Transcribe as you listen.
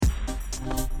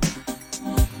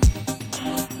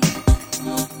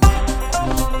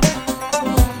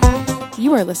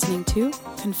You are listening to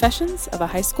Confessions of a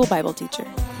High School Bible Teacher.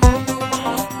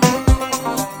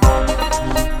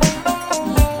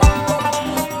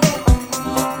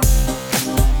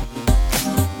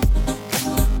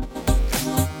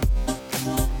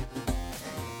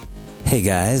 Hey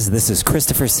guys, this is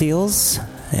Christopher Seals,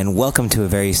 and welcome to a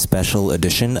very special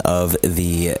edition of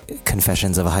the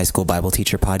Confessions of a High School Bible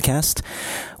Teacher podcast.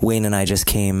 Wayne and I just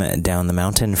came down the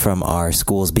mountain from our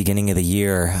school's beginning of the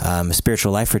year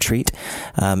spiritual life retreat,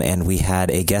 and we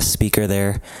had a guest speaker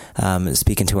there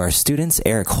speaking to our students,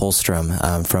 Eric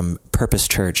Holstrom from Purpose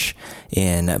Church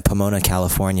in Pomona,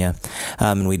 California.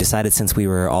 And we decided since we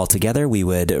were all together, we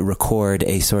would record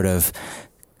a sort of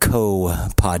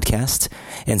co-podcast.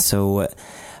 And so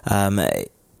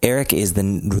Eric is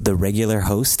the regular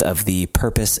host of the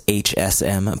Purpose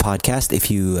HSM podcast.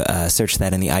 If you search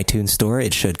that in the iTunes store,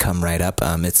 it should come right up.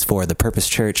 It's for the Purpose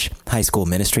Church High School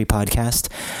Ministry podcast.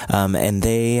 And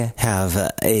they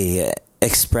have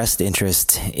expressed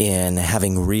interest in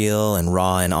having real and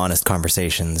raw and honest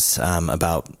conversations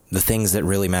about the things that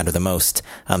really matter the most.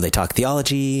 They talk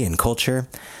theology and culture.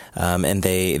 And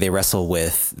they wrestle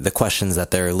with the questions that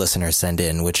their listeners send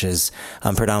in, which is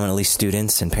predominantly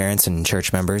students and parents and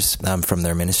church members from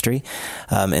their ministry.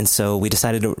 And so we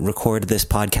decided to record this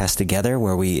podcast together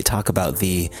where we talk about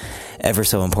the ever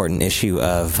so important issue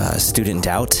of student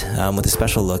doubt with a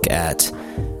special look at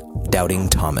doubting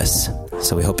Thomas.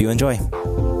 So we hope you enjoy.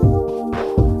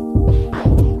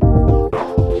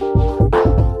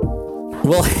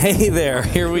 Well, hey there.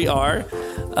 Here we are.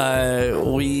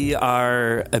 We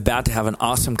are about to have an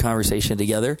awesome conversation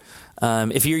together.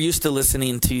 If you're used to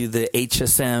listening to the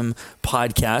HSM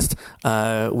podcast,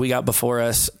 we got before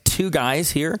us two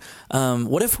guys here.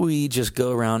 What if we just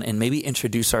go around and maybe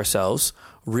introduce ourselves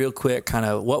real quick, kind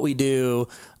of what we do,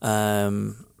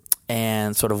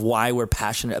 and sort of why we're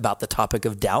passionate about the topic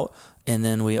of doubt, and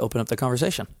then we open up the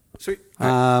conversation. Sweet.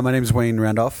 My name is Wayne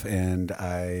Randolph, and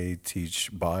I teach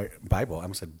Bible. I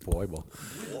almost said Bible.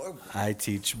 I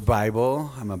teach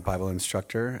Bible. I'm a Bible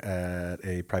instructor at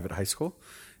a private high school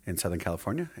in Southern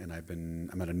California, and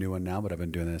I'm at a new one now, but I've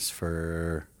been doing this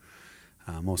for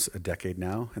almost a decade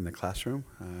now in the classroom.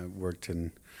 I worked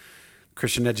in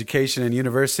Christian education and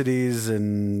universities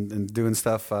and doing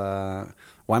stuff.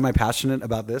 Why am I passionate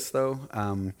about this, though?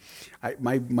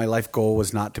 My life goal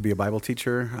was not to be a Bible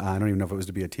teacher. I don't even know if it was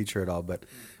to be a teacher at all, but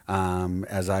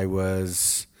as I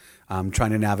was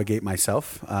trying to navigate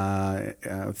myself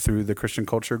through the Christian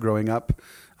culture growing up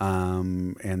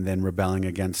and then rebelling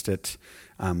against it,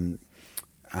 when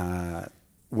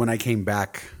I came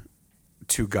back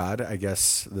to God, I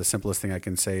guess the simplest thing I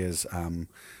can say is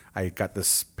I got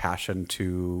this passion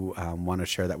to want to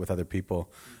share that with other people,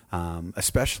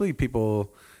 especially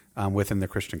people within the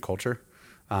Christian culture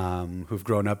who've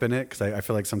grown up in it, because I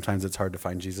feel like sometimes it's hard to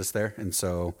find Jesus there. And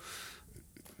so,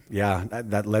 yeah,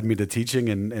 that led me to teaching.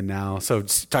 And now, so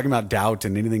talking about doubt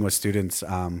and anything with students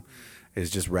is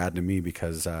just rad to me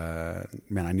because,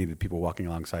 man, I needed people walking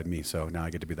alongside me. So now I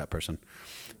get to be that person.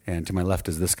 And to my left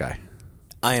is this guy.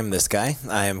 I am this guy.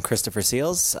 I am Christopher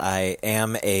Seals. I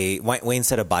am Wayne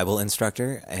said a Bible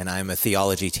instructor, and I'm a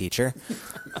theology teacher.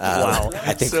 Wow.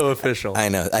 I think, so official. I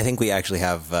know. I think we actually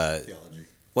have, theology.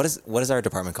 What is our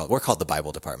department called? We're called the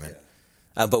Bible department.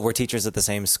 Yeah. But we're teachers at the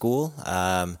same school.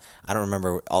 I don't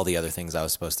remember all the other things I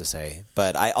was supposed to say.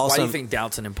 But I also... Why do you think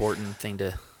doubt's an important thing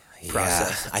to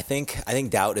process? I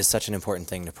think doubt is such an important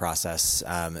thing to process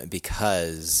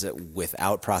because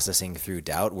without processing through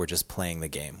doubt, we're just playing the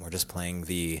game. We're just playing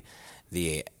the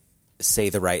say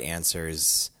the right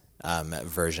answers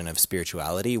version of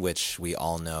spirituality, which we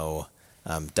all know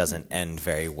doesn't end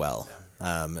very well,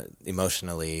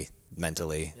 emotionally,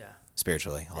 mentally,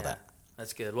 spiritually, all that.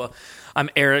 That's good. Well,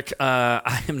 I'm Eric.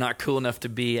 I am not cool enough to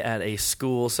be at a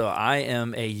school, so I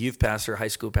am a youth pastor, high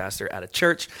school pastor at a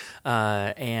church,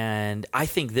 and I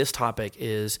think this topic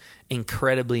is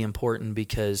incredibly important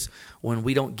because when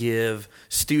we don't give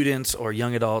students or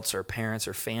young adults or parents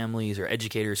or families or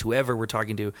educators, whoever we're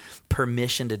talking to,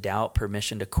 permission to doubt,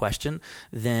 permission to question,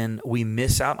 then we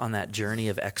miss out on that journey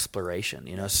of exploration.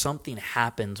 You know, something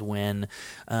happens when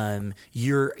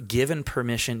you're given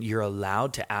permission, you're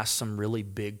allowed to ask some really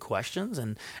big questions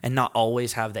and not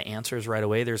always have the answers right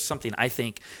away. There's something I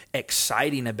think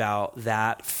exciting about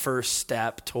that first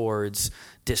step towards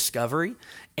discovery.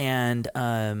 And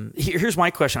here's my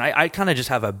question. I kind of just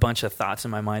have a bunch of thoughts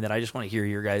in my mind that I just want to hear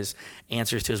your guys'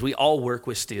 answers to. As we all work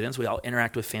with students, we all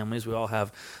interact with families, we all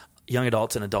have young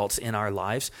adults and adults in our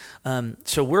lives.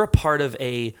 So we're a part of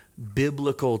a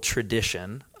biblical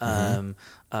tradition,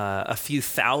 a few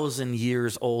thousand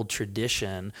years old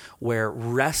tradition where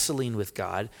wrestling with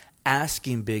God,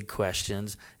 asking big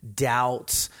questions,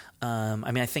 doubts.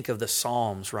 I think of the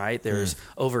Psalms, right? There's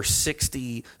over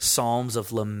 60 Psalms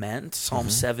of lament. Psalm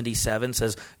 77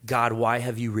 says, God, why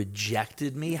have you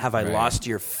rejected me? Have I lost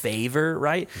your favor,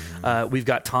 right? We've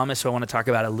got Thomas, who I want to talk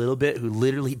about a little bit, who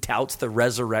literally doubts the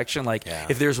resurrection.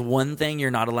 If there's one thing you're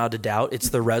not allowed to doubt, it's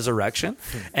the resurrection.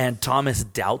 And Thomas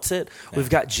doubts it. We've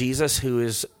got Jesus, who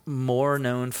is more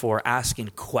known for asking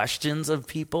questions of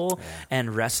people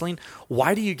and wrestling.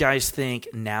 Why do you guys think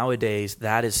nowadays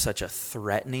that is such a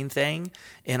threatening thing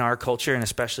in our culture, and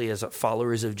especially as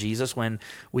followers of Jesus, when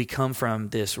we come from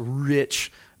this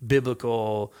rich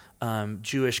biblical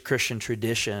Jewish Christian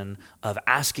tradition of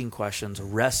asking questions,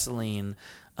 wrestling,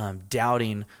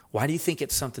 doubting? Why do you think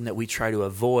it's something that we try to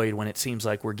avoid when it seems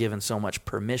like we're given so much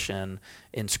permission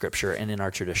in Scripture and in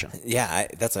our tradition? Yeah,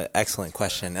 that's an excellent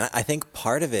question. And I think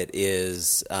part of it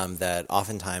is that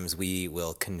oftentimes we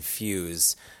will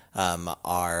confuse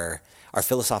our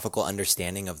philosophical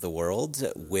understanding of the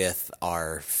world with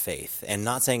our faith. And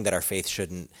not saying that our faith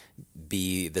shouldn't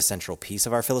be the central piece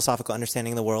of our philosophical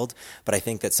understanding of the world, but I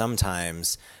think that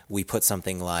sometimes we put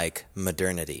something like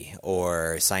modernity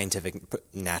or scientific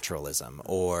naturalism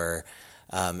or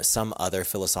some other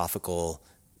philosophical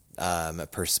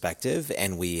perspective,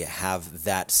 and we have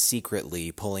that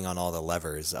secretly pulling on all the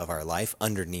levers of our life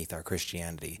underneath our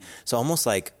Christianity. So almost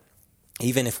like,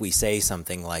 even if we say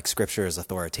something like Scripture is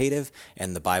authoritative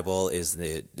and the Bible is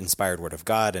the inspired Word of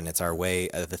God and it's our way,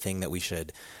 the thing that we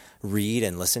should read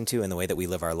and listen to and the way that we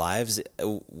live our lives,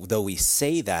 though we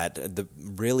say that,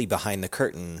 really behind the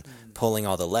curtain, pulling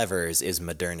all the levers is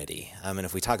modernity. And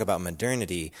if we talk about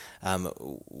modernity,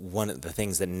 one of the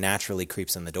things that naturally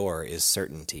creeps in the door is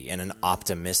certainty, and an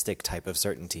optimistic type of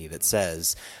certainty that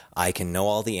says, I can know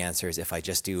all the answers if I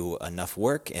just do enough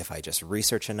work, if I just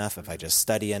research enough, if I just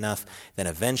study enough, then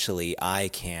eventually I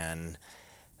can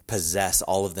possess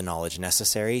all of the knowledge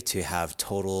necessary to have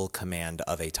total command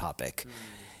of a topic.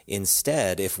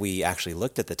 Instead, if we actually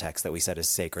looked at the text that we said is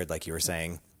sacred, like you were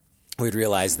saying, we'd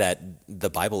realize that the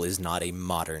Bible is not a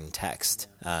modern text.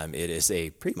 It is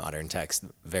a pre-modern text,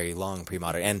 very long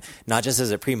pre-modern. And not just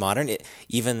as a pre-modern,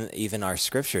 even our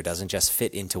Scripture doesn't just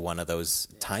fit into one of those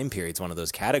time periods, one of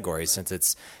those categories. Since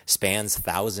it spans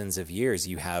thousands of years,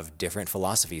 you have different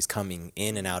philosophies coming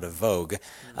in and out of vogue.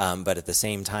 But at the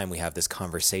same time, we have this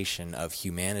conversation of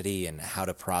humanity and how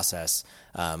to process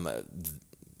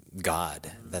God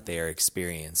that they are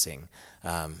experiencing.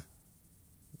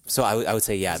 So I would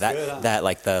say, that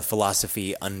like the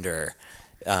philosophy under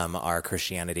our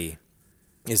Christianity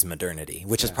is modernity,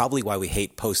 which is probably why we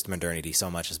hate post-modernity so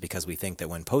much, is because we think that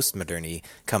when post-modernity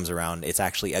comes around, it's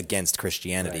actually against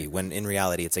Christianity, when in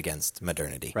reality it's against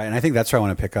modernity. Right, and I think that's where I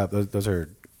want to pick up. Those are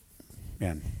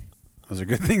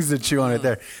good things to chew on right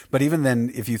there. But even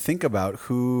then, if you think about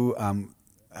who...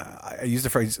 I use the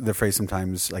phrase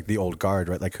sometimes, like the old guard,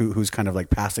 right? Like who's kind of like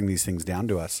passing these things down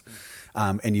to us.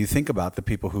 And you think about the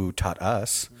people who taught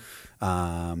us,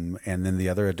 and then the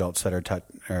other adults that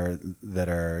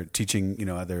are teaching,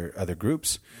 other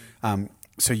groups.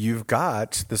 So you've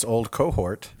got this old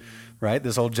cohort, right?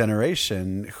 This old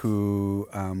generation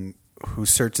whose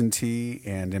certainty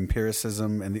and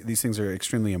empiricism and these things are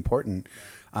extremely important,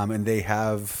 and they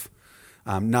have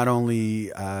not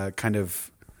only kind of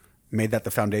made that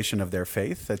the foundation of their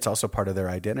faith, it's also part of their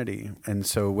identity. And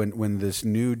so when this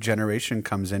new generation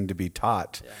comes in to be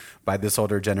taught by this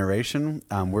older generation,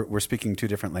 we're speaking two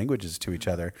different languages to each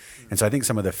other. And so I think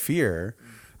some of the fear,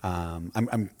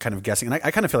 I'm kind of guessing, and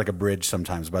I kind of feel like a bridge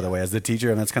sometimes, by the way, as the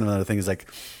teacher. And that's kind of another thing, is like,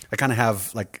 I kind of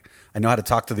have, like, I know how to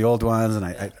talk to the old ones, and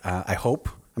I hope,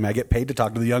 I get paid to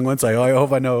talk to the young ones. So I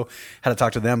hope I know how to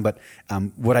talk to them. But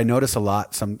what I notice a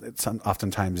lot,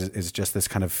 oftentimes, is just this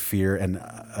kind of fear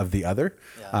of the other,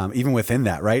 even within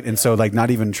that, right? And so, like,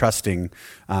 not even trusting.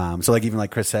 So, like, even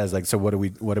like Chris says, like, so what do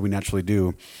we naturally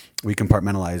do? We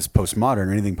compartmentalize postmodern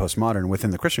or anything postmodern within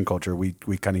the Christian culture. We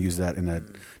kind of use that in a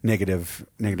negative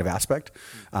aspect.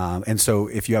 And so,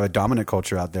 if you have a dominant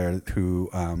culture out there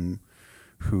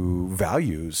who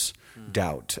values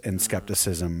doubt and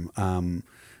skepticism,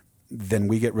 then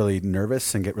we get really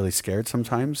nervous and get really scared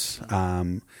sometimes.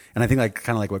 And I think, like,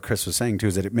 kind of like what Chris was saying too,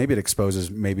 is that it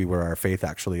exposes where our faith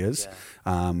actually is.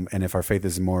 And if our faith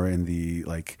is more in the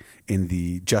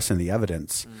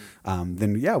evidence,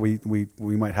 then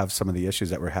we might have some of the issues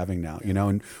that we're having now,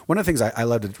 And one of the things I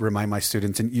love to remind my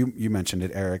students, and you mentioned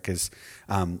it, Eric, is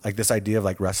like this idea of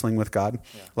like wrestling with God.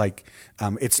 Like,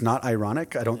 it's not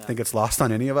ironic. I don't think it's lost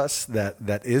on any of us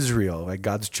that Israel, like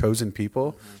God's chosen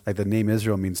people, like the name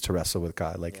Israel means to wrestle with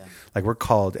God. Like we're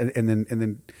called, and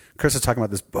then Chris is talking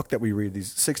about this book that we read,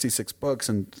 these 66 books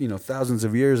and thousands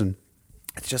of years, and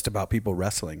it's just about people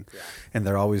wrestling, and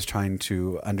they're always trying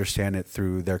to understand it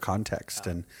through their context.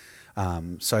 And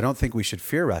so I don't think we should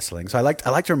fear wrestling. So I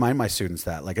like to remind my students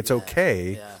that, like, it's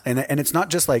okay. And it's not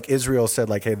just like Israel said,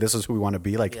 like, hey, this is who we want to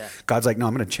be. Like, God's like, no,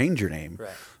 I'm going to change your name.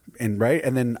 And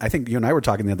then I think you and I were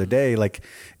talking the other day, like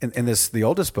in the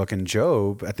oldest book in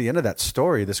Job, at the end of that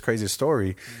story, this crazy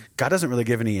story, God doesn't really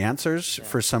give any answers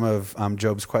for some of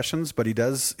Job's questions, but he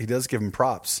does give him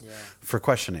props for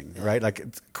questioning, right? Like,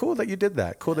 it's cool that you did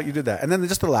that. Cool that you did that. And then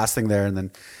just the last thing there. And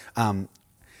then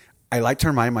I like to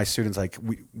remind my students, like,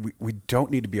 we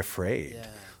don't need to be afraid.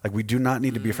 Like, we do not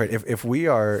need to be afraid.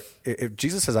 If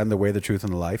Jesus says, I'm the way, the truth,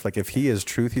 and the life, like, if he is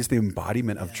truth, he's the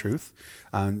embodiment of truth.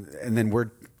 And then we're,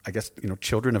 I guess,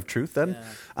 children of truth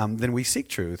then we seek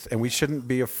truth. And we shouldn't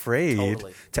be afraid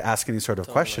to ask any sort of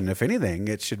question. If anything,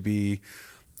 it should be,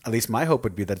 at least my hope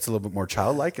would be that it's a little bit more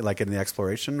childlike, like in the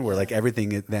exploration, where like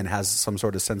everything then has some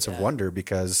sort of sense of wonder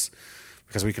because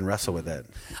we can wrestle with it.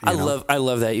 I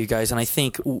love that, you guys. And I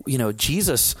think,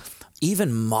 Jesus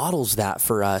even models that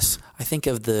for us. I think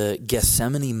of the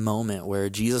Gethsemane moment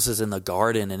where Jesus is in the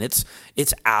garden, and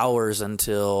it's hours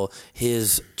until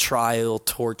his trial,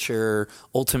 torture,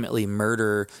 ultimately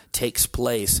murder takes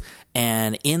place.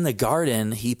 And in the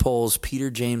garden, he pulls Peter,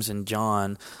 James, and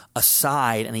John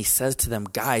aside, and he says to them,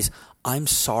 guys, I'm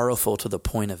sorrowful to the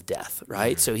point of death,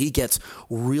 right? So he gets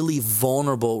really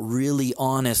vulnerable, really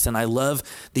honest. And I love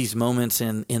these moments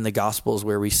in the Gospels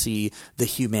where we see the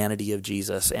humanity of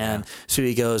Jesus. And so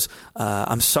he goes,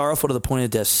 I'm sorrowful to the point of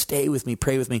death. Stay with me,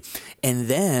 pray with me. And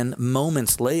then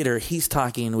moments later, he's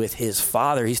talking with his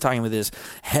Father. He's talking with his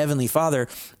heavenly Father.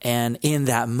 And in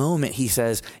that moment, he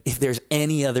says, if there's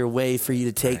any other way for you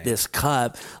to take this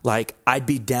cup, like, I'd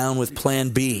be down with plan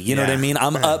B. You know what I mean?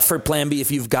 I'm up for plan B if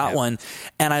you've got one.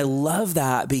 And I love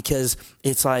that because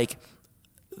it's like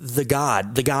the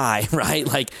guy, right?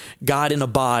 Like, God in a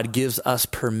bod gives us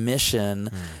permission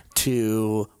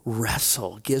to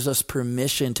wrestle, gives us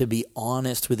permission to be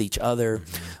honest with each other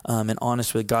and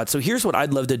honest with God. So here's what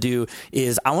I'd love to do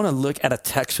is I want to look at a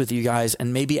text with you guys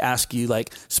and maybe ask you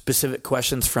like specific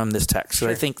questions from this text. So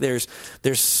I think there's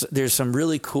some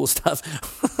really cool stuff.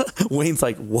 Wayne's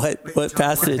like, what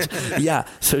passage? Yeah.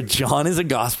 So John is a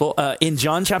gospel. In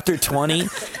John chapter 20,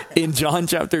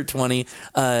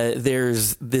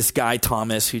 there's this guy,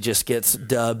 Thomas, who just gets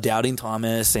dubbed Doubting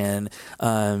Thomas. And,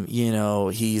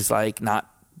 he's like not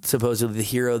supposedly the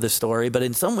hero of the story, but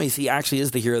in some ways he actually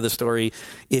is the hero of the story.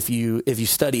 If you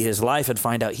study his life and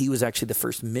find out he was actually the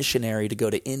first missionary to go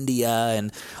to India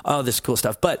and all this cool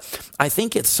stuff. But I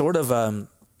think it's sort of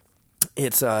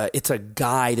it's a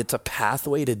guide, it's a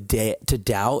pathway to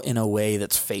doubt in a way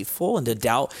that's faithful and to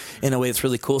doubt in a way that's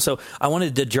really cool. So I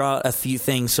wanted to draw a few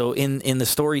things. So in the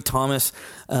story, Thomas,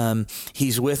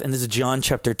 he's with, and this is John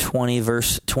chapter 20,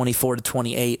 verse 24 to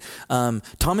 28.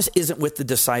 Thomas isn't with the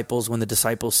disciples when the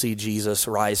disciples see Jesus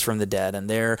rise from the dead, and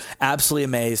they're absolutely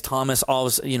amazed. Thomas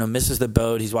always, misses the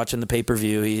boat. He's watching the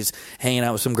pay-per-view. He's hanging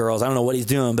out with some girls. I don't know what he's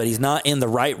doing, but he's not in the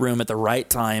right room at the right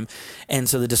time. And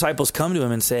so the disciples come to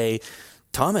him and say,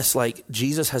 Thomas, like,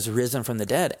 Jesus has risen from the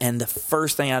dead. And the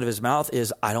first thing out of his mouth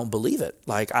is, I don't believe it.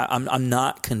 Like, I'm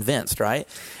not convinced, right?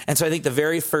 And so I think the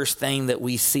very first thing that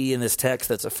we see in this text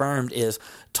that's affirmed is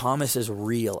Thomas is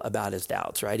real about his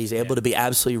doubts, right? He's able to be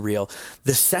absolutely real.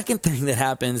 The second thing that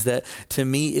happens that to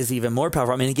me is even more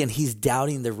powerful, I mean, again, he's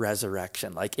doubting the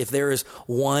resurrection. Like, if there is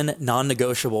one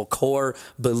non-negotiable core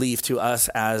belief to us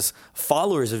as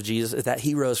followers of Jesus, is that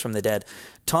he rose from the dead.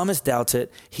 Thomas doubts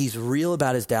it. He's real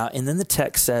about his doubt. And then the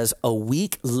text says a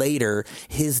week later,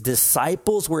 his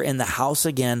disciples were in the house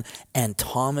again and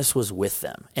Thomas was with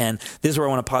them. And this is where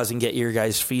I want to pause and get your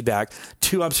guys' feedback.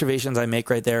 Two observations I make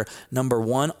right there. Number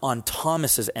one, on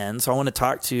Thomas's end. So I want to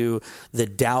talk to the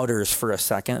doubters for a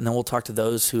second, and then we'll talk to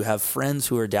those who have friends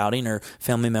who are doubting or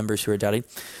family members who are doubting.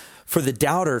 For the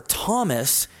doubter,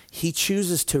 Thomas, he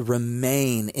chooses to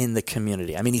remain in the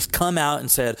community. I mean, he's come out and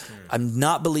said, I'm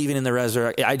not believing in the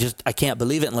resurrection. I can't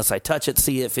believe it unless I touch it,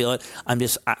 see it, feel it.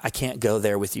 I can't go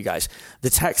there with you guys. The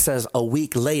text says a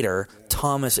week later,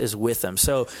 Thomas is with them.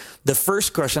 So the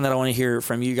first question that I want to hear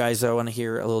from you guys, though, I want to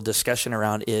hear a little discussion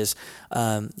around is,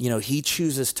 he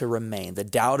chooses to remain. The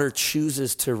doubter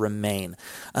chooses to remain.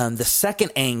 The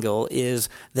second angle is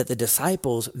that the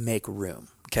disciples make room.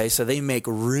 Okay, so they make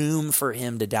room for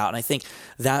him to doubt. And I think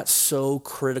that's so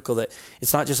critical that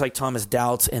it's not just like Thomas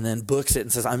doubts and then books it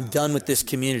and says, I'm done with this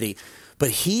community. But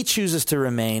he chooses to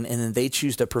remain, and then they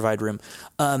choose to provide room.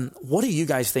 What do you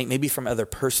guys think, maybe from other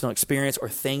personal experience or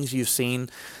things you've seen?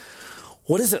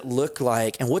 what does it look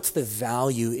like, and what's the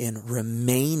value in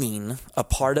remaining a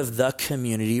part of the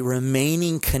community,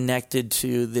 remaining connected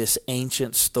to this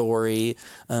ancient story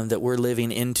that we're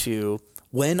living into,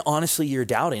 when honestly you're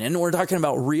doubting? And we're talking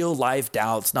about real life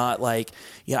doubts, not like,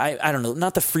 I don't know,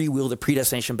 not the free will, the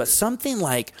predestination, but something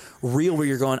like real where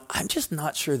you're going, I'm just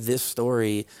not sure this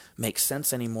story makes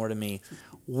sense anymore to me.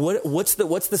 What's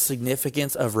the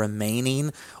significance of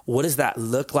remaining? What does that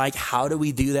look like? How do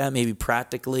we do that? Maybe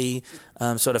practically,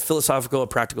 so at a philosophical, a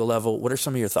practical level. What are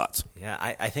some of your thoughts? Yeah,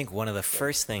 I think one of the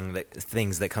first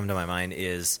things that come to my mind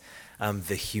is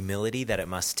the humility that it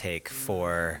must take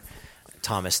for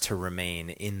Thomas to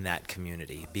remain in that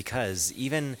community, because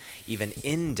even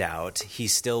in doubt,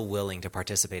 he's still willing to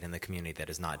participate in the community that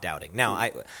is not doubting. Now,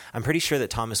 I'm pretty sure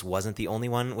that Thomas wasn't the only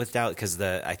one with doubt, because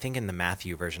I think in the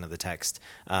Matthew version of the text,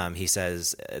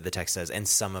 the text says, and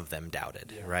some of them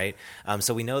doubted, right?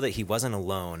 So we know that he wasn't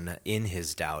alone in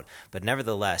his doubt, but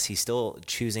nevertheless, he's still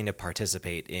choosing to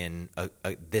participate in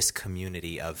this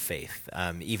community of faith,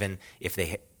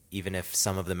 even if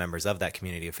some of the members of that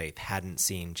community of faith hadn't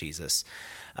seen Jesus.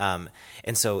 And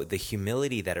so the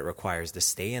humility that it requires to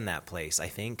stay in that place, I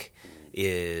think,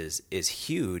 is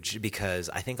huge, because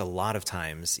I think a lot of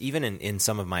times, even in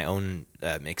some of my own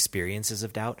experiences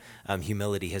of doubt,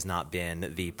 humility has not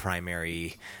been the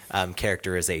primary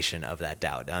characterization of that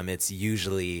doubt. It's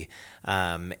usually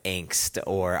angst,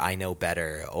 or I know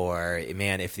better, or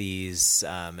man, if these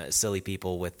silly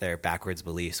people with their backwards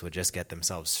beliefs would just get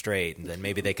themselves straight, then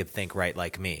maybe they could think right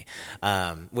like me.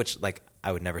 Which, like,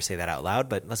 I would never say that out loud,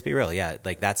 but let's be real. Yeah,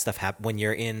 like that stuff happens when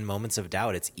you're in moments of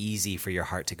doubt. It's easy for your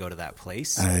heart to go to that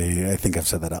place. I think I've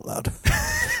said that out loud.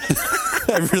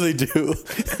 I really do.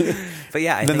 But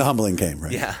yeah, then the humbling came,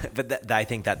 right? Yeah, but I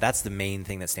think that's the main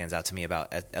thing that stands out to me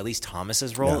about at least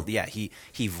Thomas's role. Yeah,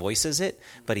 he voices it,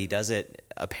 but he does it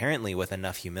apparently with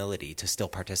enough humility to still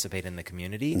participate in the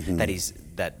community,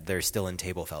 that they're still in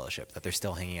table fellowship, that they're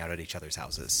still hanging out at each other's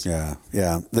houses. Yeah.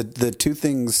 The two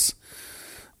things.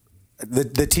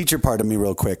 The teacher part of me,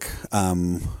 real quick,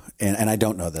 and I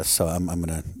don't know this, so I'm going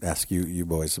to ask you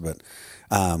boys, but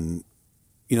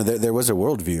there was a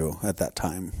worldview at that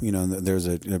time. There's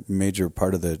a major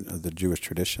part of the Jewish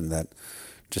tradition that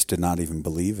just did not even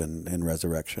believe in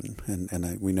resurrection,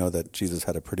 and we know that Jesus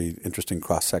had a pretty interesting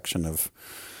cross section of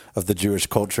the Jewish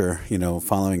culture,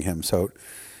 following him. So,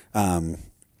 at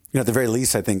the very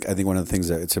least, I think one of the things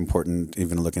that it's important,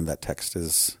 even looking at that text,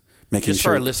 is making just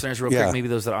for our listeners, real quick, maybe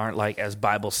those that aren't like as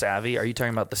Bible savvy, are you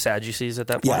talking about the Sadducees at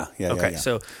that point? Yeah. Okay,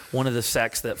 so one of the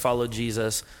sects that followed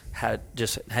Jesus had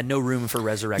no room for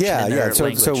resurrection in their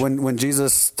language. So when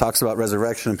Jesus talks about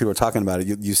resurrection and people are talking about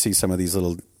it, you see some of these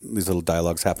little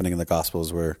dialogues happening in the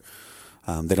Gospels where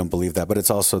they don't believe that, but it's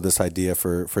also this idea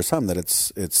for some that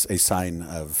it's a sign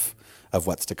of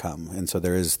what's to come, and so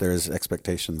there is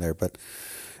expectation there, but.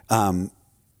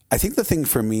 I think the thing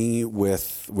for me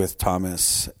with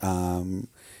Thomas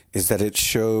is that it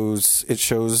shows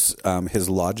his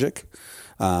logic,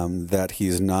 that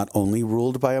he's not only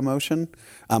ruled by emotion.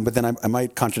 But then I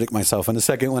might contradict myself in a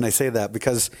second when I say that,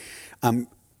 because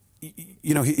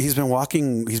he's been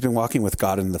walking with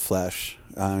God in the flesh.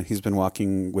 He's been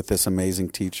walking with this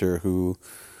amazing teacher who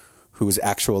is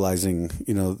actualizing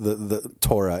the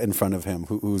Torah in front of him,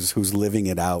 who's living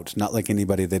it out, not like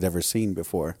anybody they'd ever seen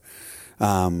before.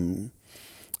 And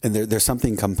there's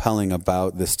something compelling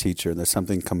about this teacher. There's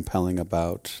something compelling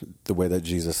about the way that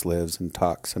Jesus lives and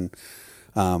talks. And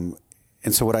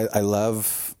so what I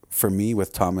love for me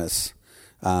with Thomas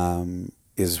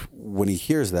is when he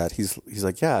hears that, he's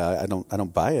like, yeah, I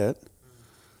don't buy it,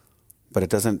 but it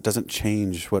doesn't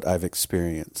change what I've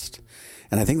experienced.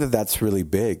 And I think that's really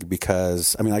big,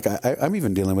 because I'm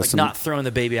even dealing with like not throwing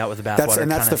the baby out with the bathwater. And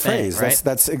that's the phrase. Thing, right?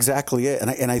 That's exactly it.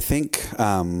 And I think.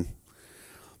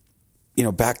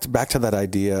 Back to that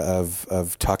idea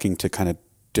of talking to kind of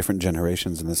different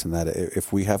generations and this and that.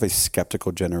 If we have a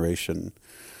skeptical generation,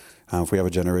 if we have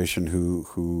a generation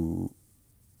who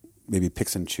maybe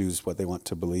picks and chooses what they want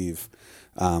to believe,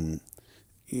 what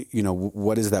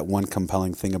is that one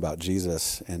compelling thing about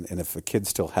Jesus? And if a kid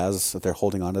still they're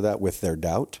holding on to that with their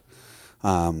doubt,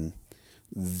 then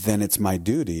it's my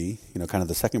duty. Kind of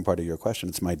the second part of your question.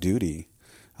 It's my duty.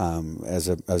 As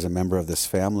a member of this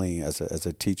family, as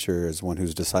a teacher, as one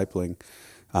who's discipling,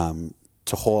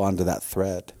 to hold on to that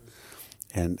thread,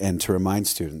 and to remind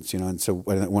students, And so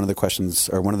one of the questions,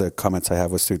 or one of the comments I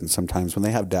have with students sometimes when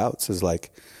they have doubts is like,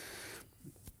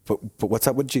 but what's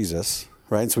up with Jesus,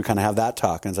 right? And so we kind of have that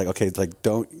talk, and it's like, okay, it's like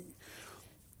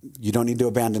you don't need to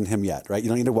abandon him yet, right? You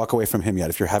don't need to walk away from him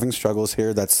yet. If you're having struggles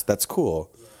here, that's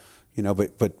cool,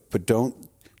 but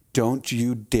don't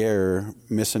you dare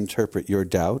misinterpret your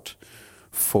doubt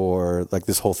for like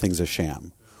this whole thing's a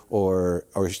sham, or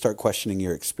you start questioning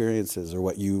your experiences or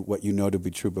what you know to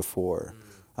be true before.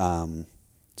 Does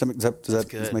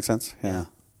that make sense? Yeah.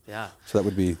 So that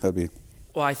would be.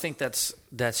 Well, I think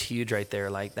that's huge right there,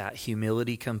 like that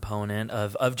humility component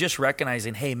of just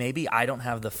recognizing, hey, maybe I don't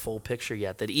have the full picture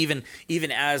yet. That even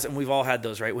as, and we've all had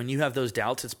those, right? When you have those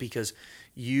doubts, it's because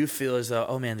you feel as though,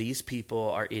 oh man, these people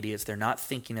are idiots. They're not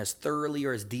thinking as thoroughly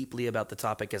or as deeply about the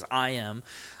topic as I am.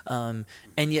 And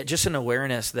yet just an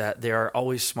awareness that there are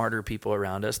always smarter people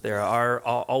around us. There are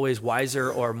always wiser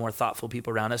or more thoughtful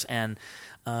people around us. And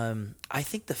I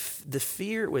think the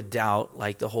fear with doubt,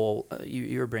 like the whole,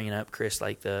 you were bringing up, Chris,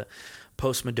 like the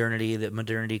post-modernity, the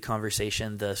modernity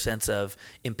conversation, the sense of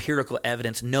empirical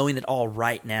evidence, knowing that all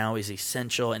right now is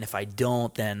essential, and if I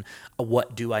don't, then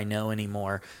what do I know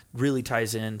anymore, really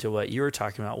ties into what you were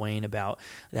talking about, Wayne, about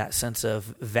that sense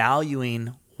of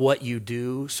valuing what you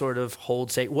do sort of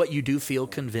hold, say, what you do feel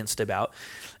convinced about,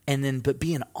 and then, but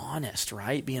being honest,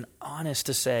 right? Being honest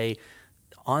to say,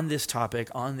 on this topic,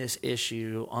 on this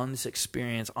issue, on this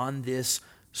experience, on this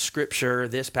scripture,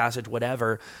 this passage,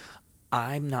 whatever,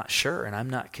 I'm not sure and I'm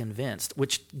not convinced,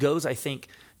 which goes, I think,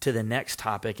 to the next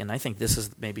topic. And I think this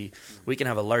is maybe we can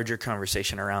have a larger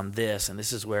conversation around this. And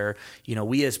this is where,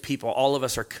 we as people, all of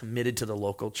us are committed to the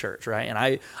local church, right?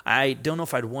 And I don't know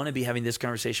if I'd want to be having this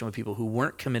conversation with people who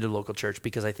weren't committed to local church,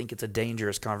 because I think it's a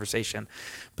dangerous conversation.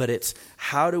 But it's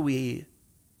how do we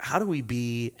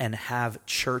be and have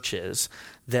churches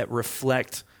that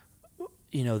reflect,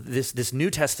 this New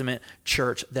Testament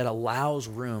church that allows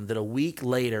room, that a week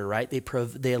later, right,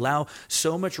 they allow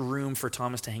so much room for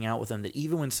Thomas to hang out with them that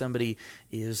even when somebody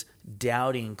is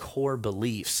doubting core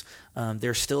beliefs,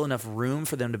 there's still enough room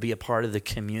for them to be a part of the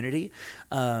community.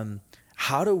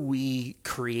 How do we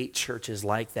create churches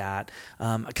like that?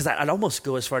 Because I'd almost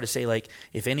go as far to say, like,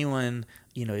 if anyone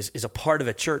is a part of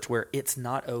a church where it's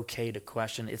not okay to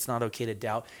question, it's not okay to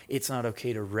doubt, it's not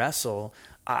okay to wrestle,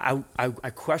 I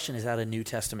question, is that a New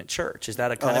Testament church? Is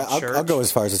that a kind of church? I'll go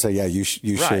as far as to say, yeah, you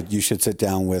should sit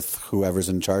down with whoever's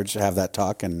in charge, have that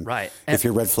talk, and if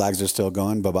your red flags are still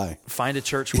going, bye-bye. Find a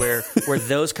church where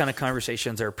those kind of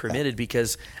conversations are permitted,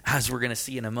 because as we're going to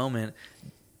see in a moment,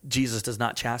 Jesus does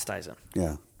not chastise him.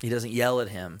 Yeah. He doesn't yell at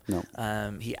him.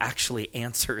 No. He actually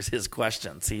answers his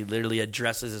questions. He literally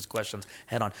addresses his questions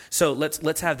head on. So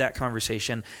let's have that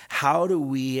conversation. How do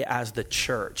we, as the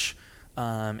church,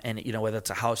 and whether it's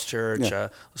a house church,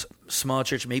 a small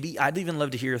church, maybe I'd even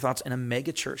love to hear your thoughts in a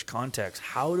mega church context.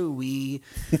 How do we,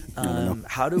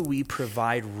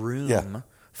 provide room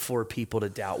for people to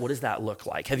doubt? What does that look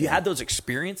like? Have you had those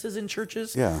experiences in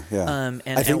churches? Yeah. And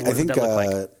what does that look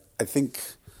like? I think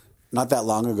not that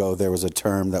long ago there was a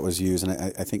term that was used,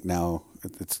 and I think now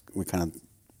it's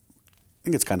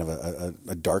kind of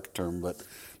a dark term, but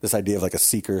this idea of like a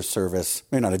seeker service,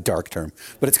 maybe not a dark term,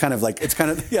 but it's kind of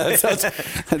yeah.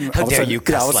 How dare you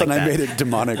cuss all of a sudden like I made it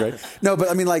demonic, right? No, but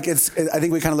I mean, like I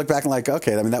think we kind of look back and like,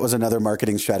 okay, I mean, that was another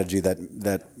marketing strategy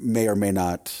that may or may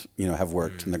not have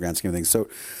worked in the grand scheme of things. So,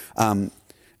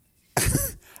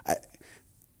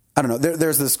 I don't know.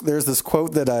 There's this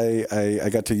quote that I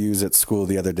got to use at school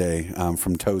the other day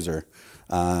from Tozer,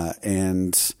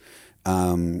 and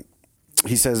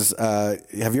he says,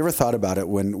 "Have you ever thought about it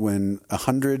when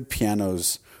 100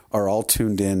 pianos are all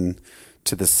tuned in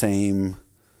to the same?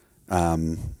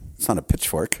 It's not a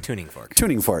pitchfork. Tuning fork.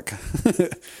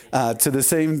 To the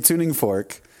same tuning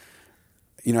fork.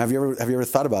 Have you ever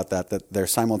thought about that? That they're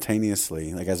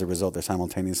simultaneously, like as a result, they're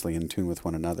simultaneously in tune with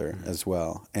one another as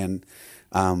well, and."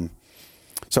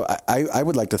 So I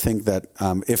would like to think that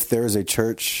if there is a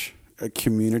church, a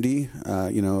community,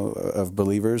 of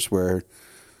believers where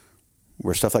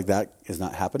stuff like that is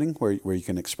not happening, where you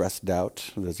can express doubt,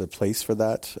 there's a place for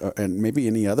that, and maybe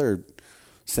any other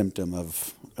symptom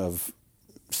of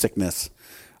sickness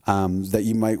that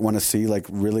you might want to see, like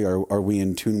really, are we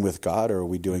in tune with God, or are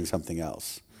we doing something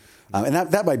else? And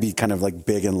that might be kind of like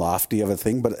big and lofty of a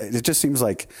thing, but it just seems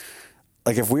like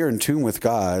if we are in tune with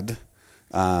God,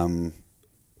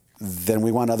 then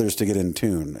we want others to get in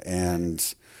tune.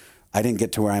 And I didn't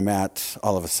get to where I'm at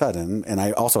all of a sudden, and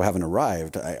I also haven't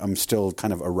arrived. I'm still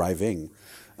kind of arriving.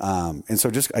 And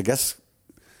so just, I guess,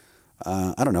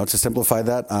 I don't know, to simplify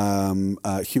that,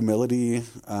 humility,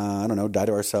 I don't know, die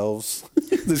to ourselves.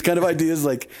 There's kind of ideas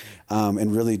like,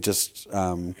 and really just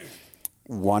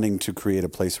wanting to create a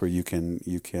place where you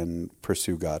can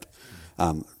pursue God.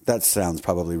 That sounds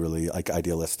probably really like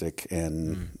idealistic,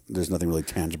 and there's nothing really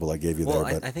tangible I gave you there.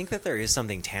 But I think that there is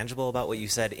something tangible about what you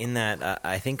said, in that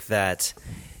I think that,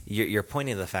 you're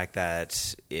pointing to the fact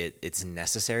that it's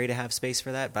necessary to have space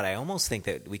for that, but I almost think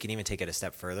that we can even take it a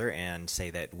step further and say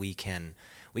that we can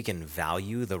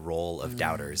value the role of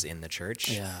doubters in the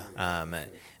church.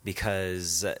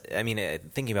 Because, I mean,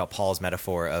 thinking about Paul's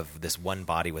metaphor of this one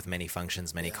body with many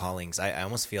functions, many callings, I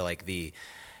almost feel like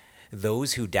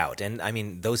those who doubt, and I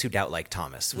mean those who doubt like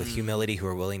Thomas, with humility, who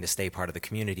are willing to stay part of the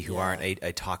community, who aren't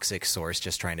a toxic source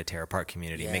just trying to tear apart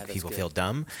community, make people feel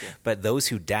dumb. But those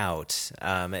who doubt,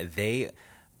 they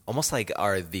almost like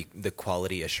are the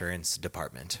quality assurance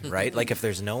department, right? Like if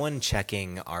there's no one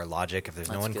checking our logic, if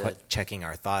there's no one checking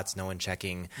our thoughts, no one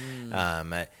checking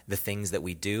the things that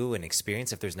we do and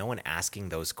experience, if there's no one asking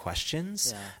those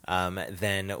questions,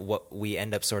 then what we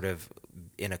end up sort of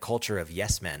in a culture of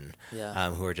yes men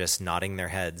who are just nodding their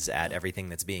heads at everything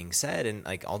that's being said. And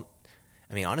like,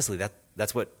 honestly,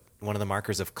 that's what one of the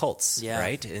markers of cults,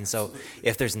 right? And so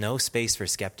if there's no space for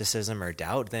skepticism or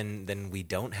doubt, then we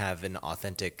don't have an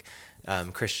authentic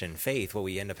Christian faith. What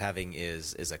we end up having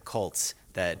is a cult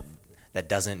that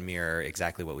doesn't mirror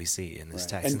exactly what we see in this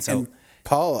text. And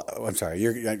Paul, I'm sorry,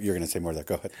 you're going to say more of that.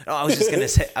 Go ahead. I was just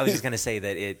going to say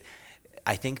that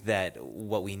I think that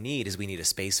what we need is a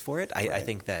space for it. I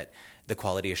think that the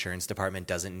quality assurance department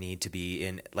doesn't need to be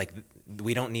in, like,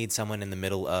 we don't need someone in the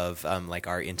middle of like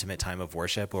our intimate time of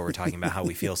worship where we're talking about how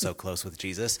we feel so close with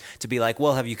Jesus to be like,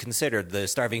 well, have you considered the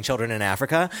starving children in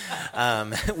Africa?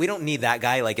 We don't need that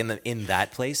guy like in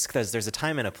that place, because there's a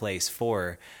time and a place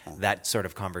for that sort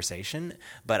of conversation.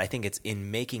 But I think it's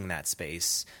in making that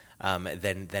space,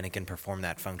 then it can perform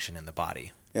that function in the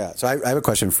body. Yeah, so I have a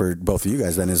question for both of you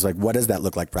guys then, is like, what does that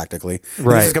look like practically?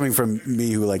 Right. This is coming from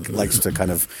me who likes to kind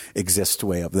of exist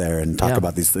way up there and talk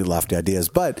about these lofty ideas.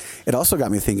 But it also got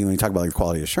me thinking, when you talk about like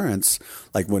quality assurance,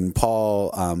 like when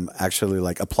Paul actually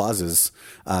like applauses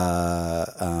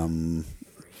the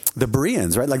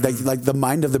Bereans, right? Like the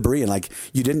mind of the Berean, like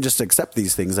you didn't just accept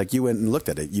these things, like you went and looked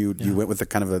at it. You went with the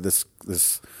kind of this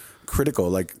critical,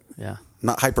 like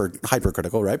not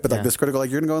hypercritical, right? But like this critical, like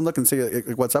you're gonna go and look and see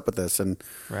what's up with this, and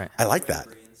I like that.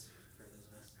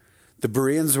 The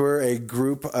Bereans were a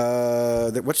group.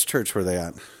 Which church were they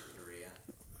at? Berea.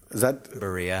 Is that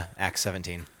Berea? Acts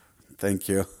 17. Thank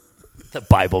you. The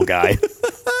Bible guy.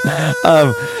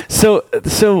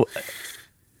 So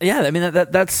yeah, I mean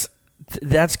that's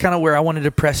kind of where I wanted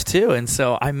to press to, and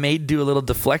so I may do a little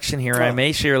deflection here. I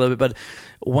may share a little bit, but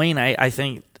Wayne, I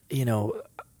think,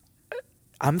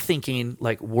 I'm thinking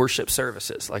like worship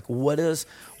services. Like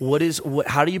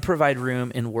how do you provide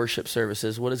room in worship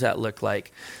services? What does that look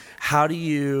like? How do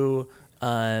you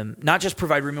not just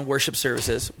provide room in worship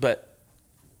services, but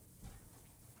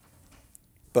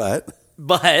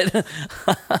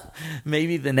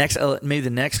maybe the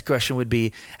next question would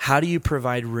be, how do you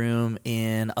provide room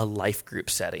in a life group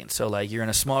setting? So like you're in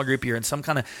a small group, you're in some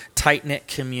kind of tight-knit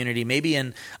community. Maybe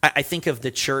I think of the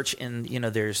church, and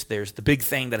there's the big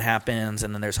thing that happens,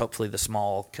 and then there's hopefully the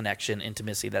small connection,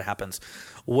 intimacy that happens.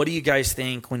 What do you guys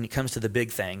think when it comes to the big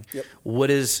thing? Yep.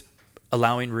 What is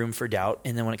allowing room for doubt?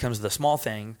 And then when it comes to the small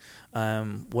thing,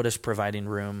 what does providing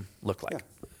room look like?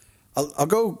 Yeah. I'll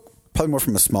go probably more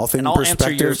from a small thing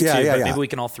perspective. Answer yours too, but maybe we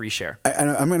can all three share.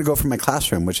 I'm going to go from my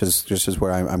classroom, which is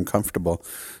where I'm comfortable.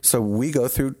 So we go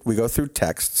through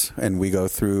texts, and we go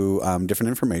through different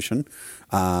information.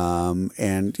 And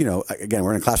again,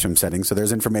 we're in a classroom setting, so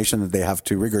there's information that they have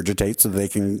to regurgitate so they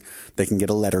can get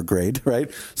a letter grade,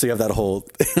 right? So you have that whole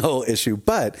issue.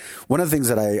 But one of the things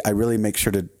that I really make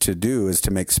sure to do is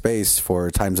to make space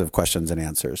for times of questions and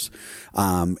answers.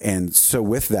 And so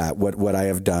with that, what I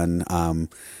have done.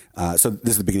 So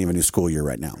this is the beginning of a new school year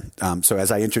right now. So as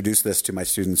I introduce this to my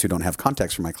students who don't have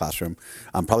context from my classroom,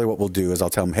 probably what we'll do is I'll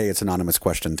tell them, hey, it's anonymous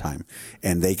question time.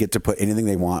 And they get to put anything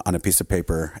they want on a piece of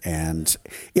paper. And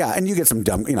you get some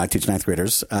dumb, I teach ninth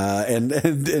graders and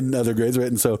other grades, right?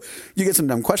 And so you get some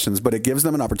dumb questions, but it gives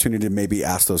them an opportunity to maybe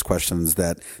ask those questions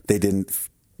that they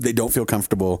don't feel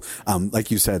comfortable. Like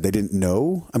you said, they didn't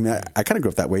know. I mean, I kind of grew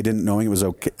up that way, knowing it was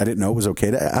okay. I didn't know it was okay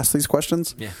to ask these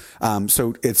questions. Yeah.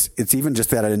 So it's even just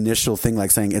that initial thing,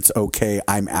 like saying, it's okay,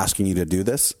 I'm asking you to do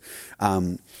this.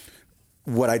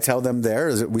 What I tell them there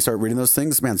is that we start reading those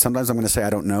things. Man, sometimes I'm going to say,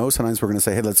 I don't know. Sometimes we're going to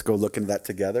say, hey, let's go look into that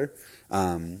together.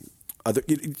 So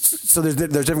there's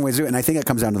different ways to do it. And I think it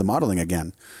comes down to the modeling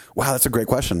again. Wow, that's a great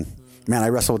question. Man, I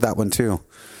wrestle with that one too.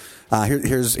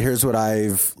 Here's what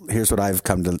I've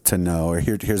come to know, or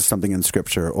here's something in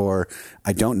Scripture, or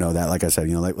I don't know that. Like I said,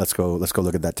 let's go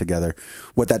look at that together.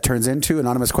 What that turns into,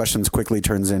 anonymous questions quickly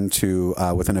turns into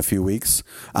within a few weeks.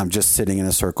 Just sitting in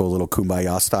a circle, a little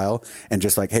kumbaya style, and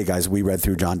just like, hey guys, we read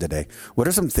through John today. What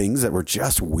are some things that were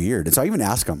just weird? And so I even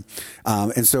ask them.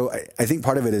 And so I think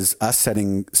part of it is us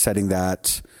setting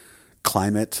that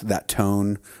climate, that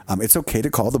tone. It's okay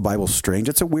to call the Bible strange.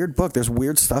 It's a weird book. There's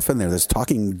weird stuff in there. There's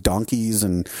talking donkeys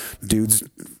and dudes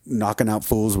knocking out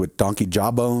fools with donkey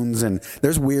jawbones, and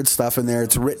there's weird stuff in there.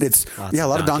 It's written. A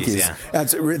lot of donkeys. Yeah.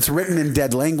 It's written in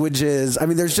dead languages. I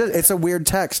mean, it's a weird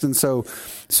text, and so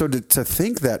to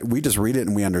think that we just read it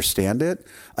and we understand it.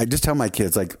 I just tell my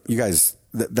kids, like, you guys,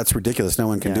 that's ridiculous. No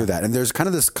one can do that. And there's kind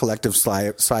of this collective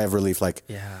sigh of relief, like,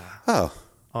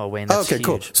 Oh, Wayne, that's okay, huge.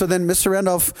 Cool. So then, Mr.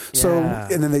 Randolph,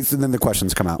 and then the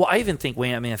questions come out. Well, I even think,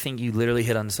 Wayne, I think you literally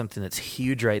hit on something that's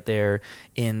huge right there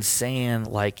in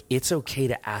saying, like, it's okay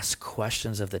to ask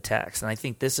questions of the text. And I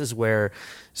think this is where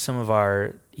some of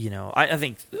our, I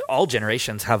think all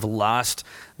generations have lost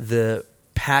the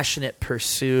passionate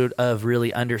pursuit of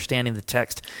really understanding the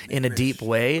text in a deep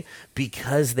way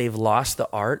because they've lost the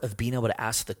art of being able to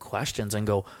ask the questions and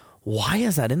go, why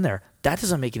is that in there? That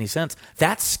doesn't make any sense.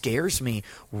 That scares me.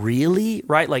 Really?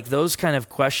 Right? Like, those kind of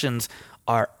questions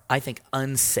are, I think,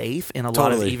 unsafe in a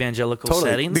lot of evangelical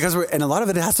settings. Because and a lot of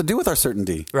it has to do with our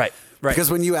certainty. Right. Because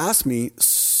when you ask me,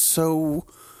 so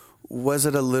was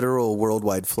it a literal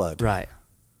worldwide flood? Right.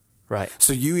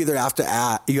 So you either have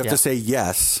to say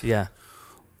yes. Yeah.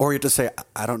 Or you have to say,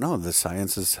 I don't know. The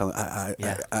science is telling. You know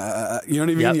what I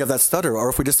mean? Yep. You have that stutter. Or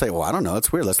if we just say, well, I don't know.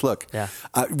 It's weird. Let's look. Yeah.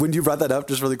 When you brought that up,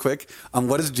 just really quick,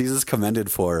 what is Jesus commended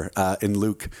for in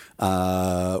Luke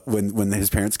when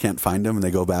his parents can't find him and they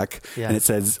go back? Yeah. And it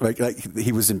says, like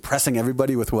he was impressing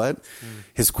everybody with what?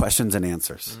 His questions and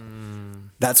answers.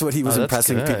 That's what he was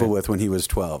impressing people with when he was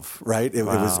 12, right? It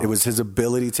was his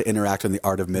ability to interact in the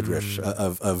art of midrash,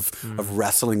 of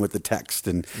wrestling with the text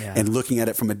and looking at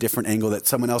it from a different angle that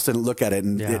someone else didn't look at it,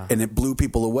 and it blew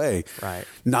people away. Right.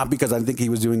 Not because I think he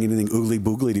was doing anything oogly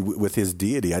boogly with his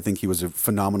deity. I think he was a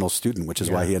phenomenal student, which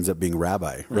is why he ends up being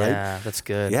rabbi, right? Yeah, that's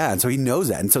good. Yeah, and so he knows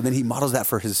that, and so then he models that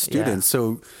for his students.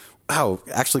 So. Wow,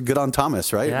 actually good on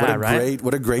Thomas, right? Yeah,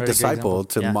 what a great disciple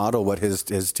to model what his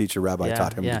teacher rabbi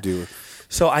taught him to do.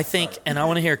 So I think, and I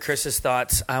want to hear Chris's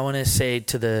thoughts. I want to say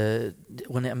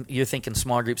when you're thinking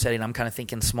small group setting, I'm kind of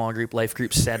thinking small group, life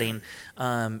group setting,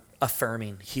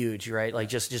 affirming, huge, right? Like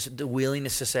just the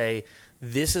willingness to say,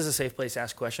 this is a safe place to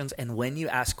ask questions, and when you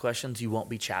ask questions, you won't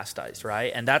be chastised,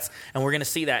 right? And we're going to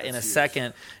see that in a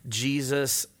second.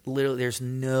 Jesus, literally, there's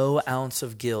no ounce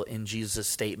of guilt in Jesus'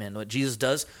 statement. What Jesus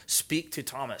does speak to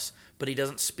Thomas, but he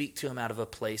doesn't speak to him out of a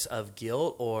place of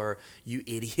guilt or, you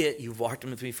idiot, you've walked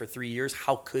with me for 3 years,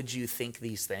 how could you think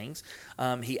these things?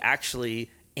 He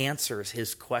actually answers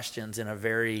his questions in a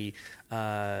very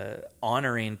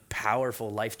honoring,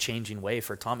 powerful, life-changing way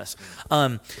for Thomas.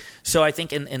 So I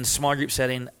think in small group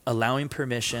setting, allowing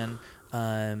permission,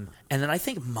 and then I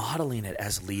think modeling it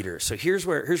as leaders. So here's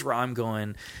where I'm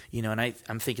going, and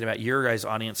I'm thinking about your guys'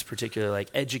 audience, particularly like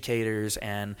educators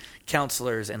and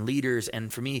counselors and leaders,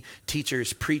 and for me,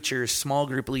 teachers, preachers, small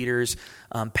group leaders,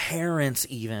 parents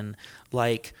even,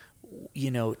 like,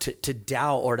 to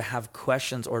doubt or to have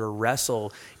questions or to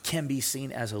wrestle can be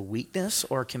seen as a weakness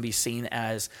or can be seen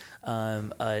as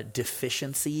a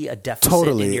deficiency, a deficit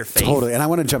in your faith. Totally. And I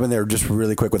want to jump in there just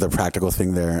really quick with a practical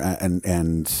thing there.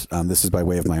 And this is by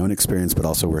way of my own experience, but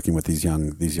also working with these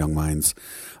young minds.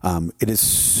 It is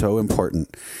so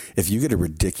important. If you get a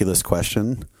ridiculous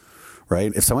question,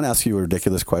 right? If someone asks you a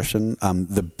ridiculous question,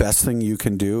 the best thing you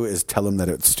can do is tell them that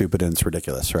it's stupid and it's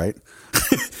ridiculous, right?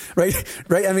 right?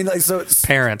 I mean, like, so it's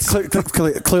parents.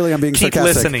 Clearly, I'm being keep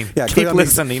sarcastic. Listening. Yeah, keep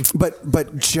listening.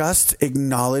 But just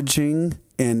acknowledging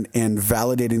and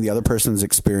validating the other person's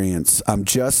experience.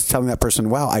 Just telling that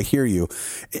person, wow, I hear you.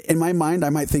 In my mind,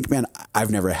 I might think, man, I've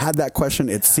never had that question.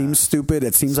 It seems stupid.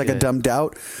 It seems like a dumb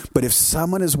doubt. But if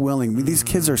someone is willing, these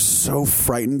kids are so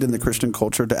frightened in the Christian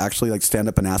culture to actually like stand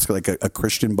up and ask like a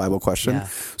Christian Bible question. Yeah.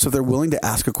 So if they're willing to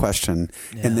ask a question,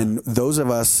 and then those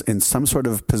of us in some sort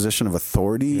of position of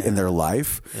authority in their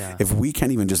life, if we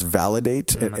can't even just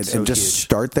validate and just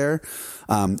start there,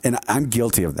 and I'm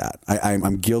guilty of that.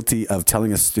 I'm guilty of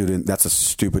telling a student that's a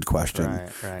stupid question.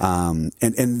 Right.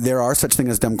 And there are such things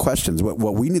as dumb questions.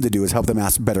 What we need to do is help them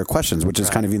ask better questions, which is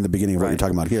kind of in the beginning of what you're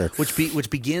talking about here. Which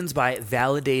begins by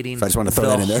validating so I just want to throw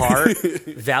that in there.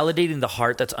 Validating the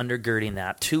heart that's undergirding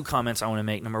that. Two comments I want to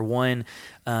make. Number one,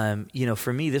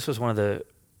 for me, this was one of the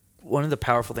one of the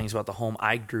powerful things about the home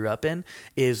I grew up in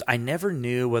is I never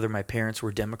knew whether my parents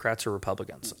were Democrats or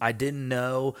Republicans. I didn't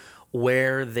know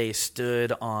where they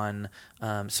stood on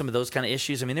some of those kind of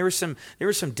issues. I mean, there were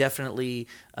some definitely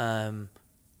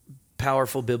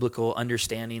powerful biblical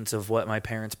understandings of what my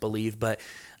parents believed, but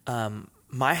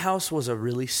my house was a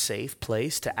really safe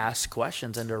place to ask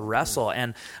questions and to wrestle.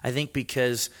 And I think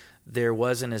because there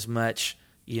wasn't as much,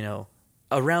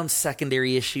 around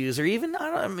secondary issues or even,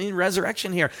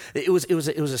 resurrection here, it was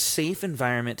a safe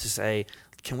environment to say,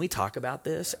 can we talk about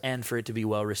this, and for it to be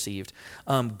well received.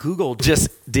 Google just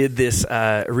did this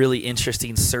really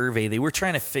interesting survey. They were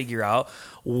trying to figure out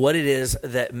what it is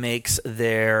that makes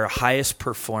their highest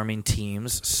performing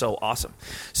teams so awesome.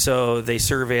 So they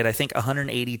surveyed, I think,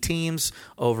 180 teams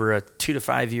over a 2 to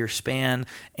 5 year span,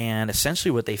 and essentially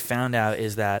what they found out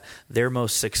is that their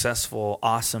most successful,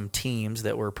 awesome teams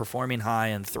that were performing high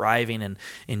and thriving and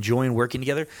enjoying working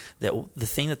together, that the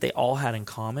thing that they all had in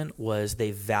common was they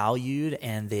valued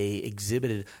and they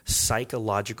exhibited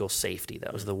psychological safety.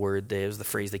 That was the word, that was the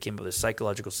phrase they came up with,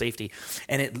 psychological safety.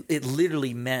 And it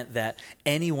literally meant that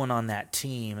anyone on that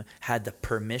team had the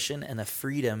permission and the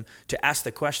freedom to ask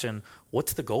the question,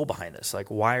 what's the goal behind this? Like,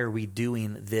 why are we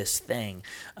doing this thing?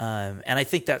 And I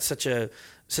think that's such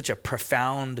a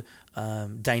profound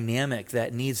dynamic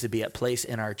that needs to be at place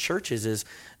in our churches, is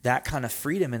that kind of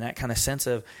freedom and that kind of sense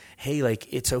of, hey,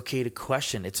 like, it's okay to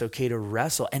question, it's okay to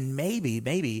wrestle, and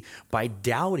maybe by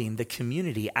doubting, the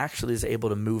community actually is able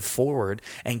to move forward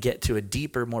and get to a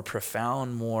deeper, more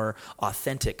profound, more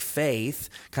authentic faith,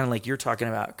 kind of like you're talking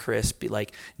about, Chris, be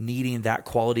like needing that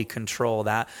quality control,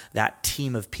 that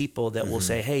team of people that will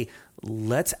say, hey,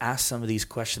 let's ask some of these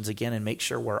questions again and make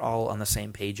sure we're all on the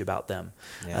same page about them.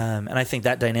 Yeah. And I think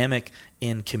that dynamic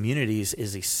in communities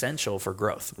is essential for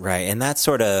growth. Right. And that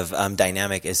sort of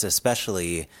dynamic is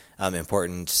especially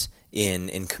important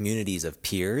in communities of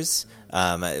peers.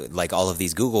 Like all of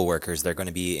these Google workers, they're going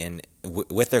to be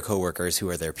with their coworkers who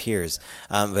are their peers.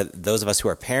 But those of us who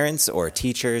are parents or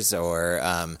teachers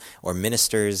or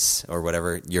ministers or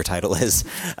whatever your title is,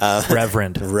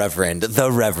 Reverend, the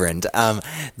Reverend.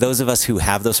 Those of us who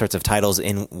have those sorts of titles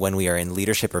when we are in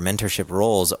leadership or mentorship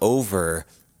roles over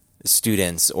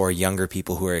students or younger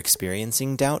people who are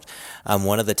experiencing doubt,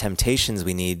 one of the temptations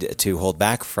we need to hold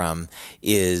back from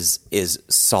is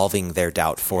solving their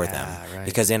doubt for them. Right.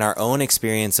 Because in our own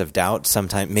experience of doubt,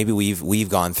 sometimes maybe we've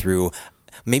gone through,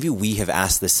 maybe we have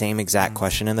asked the same exact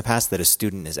question in the past that a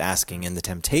student is asking, and the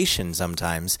temptation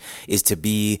sometimes is to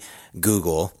be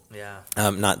Google. Yeah.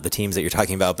 Not the teams that you're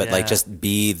talking about, but like just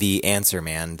be the answer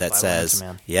man that says,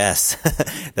 yes,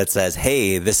 that says,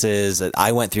 hey,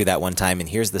 I went through that one time and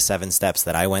here's the 7 steps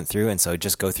that I went through. And so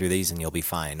just go through these and you'll be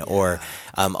fine. Yeah. Or,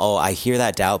 I hear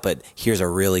that doubt, but here's a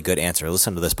really good answer.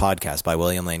 Listen to this podcast by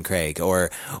William Lane Craig,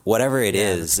 or whatever it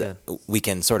is, we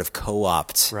can sort of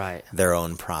co-opt their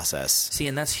own process. See,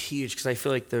 and that's huge, because I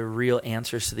feel like the real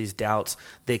answers to these doubts,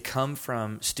 they come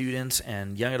from students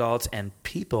and young adults and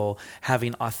people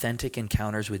having authentic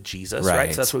encounters with Jesus,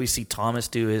 right? So that's what we see Thomas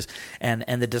do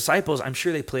and the disciples, I'm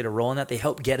sure they played a role in that. They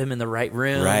helped get him in the right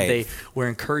room. Right. They were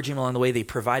encouraging him along the way. They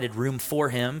provided room for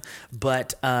him.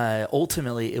 But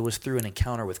ultimately, it was through an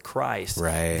encounter with Christ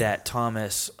that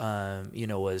Thomas,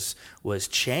 was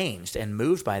changed and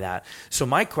moved by that. So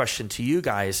my question to you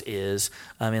guys is,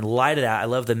 in light of that, I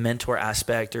love the mentor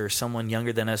aspect, or someone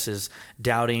younger than us is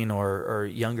doubting or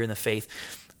younger in the faith.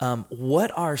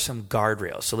 What are some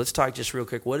guardrails? So let's talk just real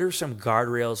quick. What are some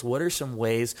guardrails? What are some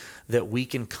ways that we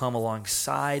can come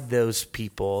alongside those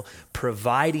people,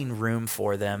 providing room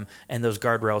for them and those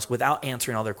guardrails without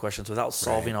answering all their questions, without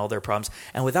solving all their problems,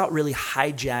 and without really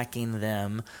hijacking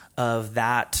them of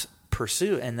that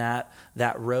pursuit and that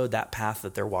road, that path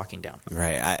that they're walking down?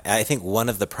 Right. I think one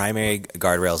of the primary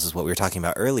guardrails is what we were talking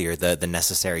about earlier, the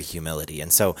necessary humility.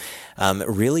 And so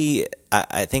really,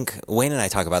 I think Wayne and I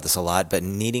talk about this a lot, but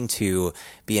needing to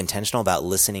be intentional about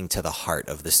listening to the heart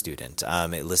of the student,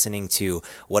 listening to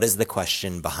what is the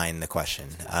question behind the question.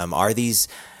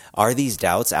 Are these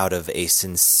doubts out of a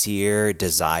sincere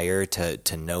desire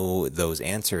to know those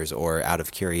answers, or out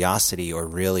of curiosity, or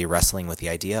really wrestling with the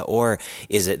idea? Or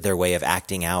is it their way of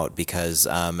acting out because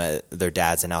their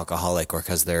dad's an alcoholic, or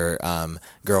because their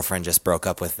girlfriend just broke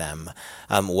up with them?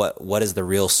 What is the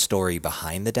real story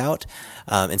behind the doubt?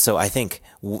 And so I think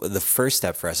the first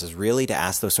step for us is really to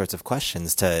ask those sorts of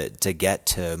questions to get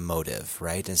to motive,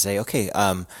 right? And say, okay,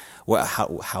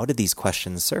 how did these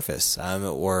questions surface?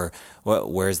 Or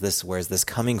where's where's this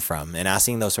coming from? And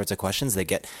asking those sorts of questions that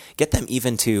get them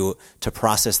even to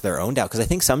process their own doubt. Because I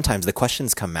think sometimes the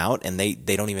questions come out and they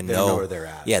don't even know where they're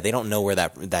at. Yeah, they don't know where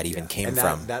that even came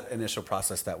from. That initial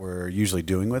process that we're usually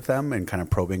doing with them and kind of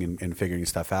probing and figuring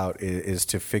stuff out is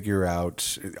to figure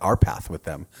out our path with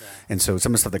them. Yeah. And so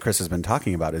some of the stuff that Chris has been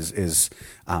talking about is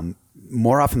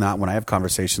more often than not, when I have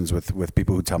conversations with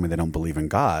people who tell me they don't believe in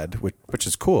God, which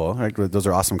is cool, right? Those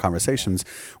are awesome conversations.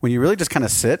 When you really just kind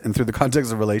of sit and through the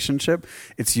context of relationship,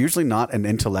 it's usually not an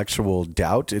intellectual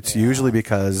doubt. It's usually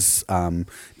because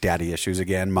daddy issues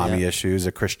again, mommy issues,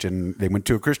 they went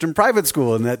to a Christian private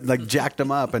school and that like jacked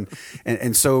them up.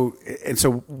 And so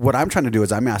what I'm trying to do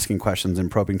is I'm asking questions and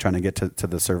probing, trying to get to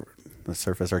the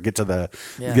surface or get to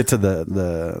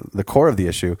the core of the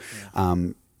issue.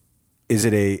 Is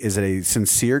it a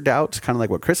sincere doubt, kind of like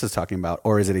what Chris is talking about,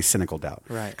 or is it a cynical doubt?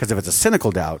 Right. Because if it's a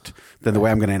cynical doubt, then the way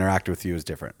I'm going to interact with you is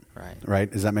different. Right. Right?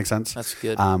 Does that make sense? That's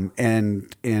good.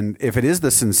 And if it is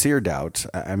the sincere doubt,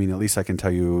 I mean, at least I can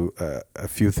tell you a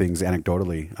few things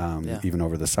anecdotally, even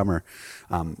over the summer.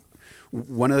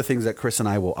 One of the things that Chris and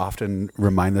I will often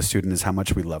remind the student is how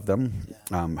much we love them,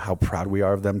 how proud we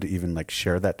are of them to even like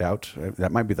share that doubt.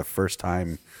 That might be the first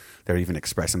time they're even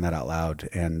expressing that out loud.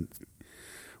 And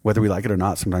whether we like it or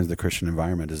not, sometimes the Christian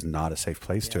environment is not a safe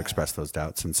place to express those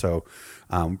doubts. And so,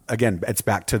 again, it's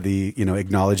back to the,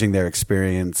 acknowledging their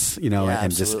experience,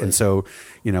 and so,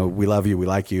 we love you, we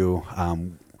like you.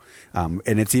 And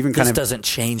it's even kind of, this doesn't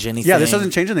change anything. Yeah, this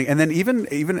doesn't change anything. And then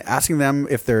even asking them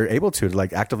if they're able to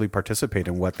like actively participate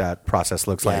in what that process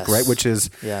looks like, right? Which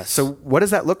is, so what does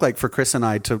that look like for Chris and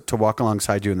I to walk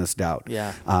alongside you in this doubt?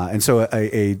 Yeah. And so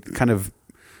a kind of,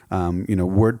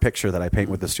 word picture that I paint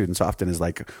with the students often is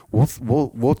like,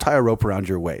 we'll tie a rope around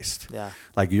your waist. Yeah.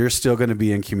 Like you're still going to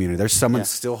be in community. There's someone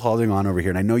still holding on over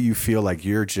here. And I know you feel like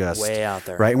you're just way out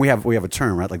there. Right. And we have a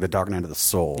term, right? Like the dark night of the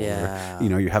soul. Yeah.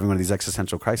 Or, you're having one of these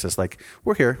existential crises. Like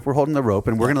we're here, we're holding the rope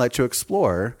and we're going to let you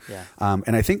explore. Yeah.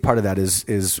 And I think part of that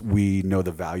is we know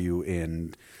the value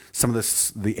in some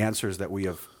of the answers that we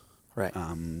have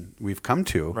we've come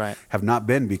to have not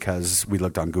been because we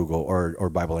looked on Google or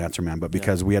Bible Answer Man, but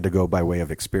because we had to go by way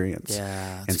of experience.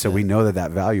 Yeah, and so we know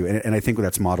that value. And I think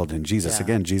that's modeled in Jesus. Yeah.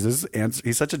 Again, Jesus,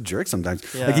 he's such a jerk sometimes.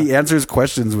 Yeah. Like he answers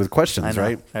questions with questions,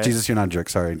 right? Jesus, you're not a jerk.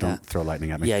 Sorry, don't throw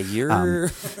lightning at me. Yeah, you're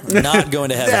not going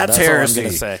to heaven. That's heresy. All I'm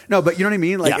going to say. No, but you know what I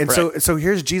mean? Like, so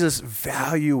here's Jesus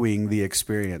valuing the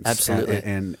experience. Absolutely.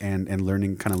 And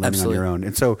learning on your own.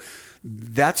 And so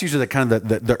that's usually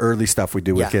the early stuff we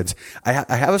do with kids. I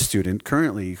have a student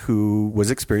currently who was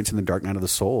experiencing the dark night of the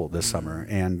soul this summer,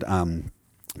 and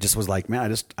just was like, man, I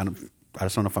just don't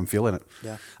know if I'm feeling it.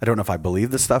 Yeah. I don't know if I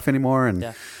believe this stuff anymore,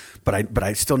 and but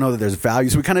I still know that there's value.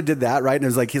 So we kind of did that, right? And it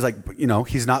was like he's like,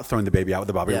 he's not throwing the baby out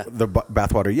with the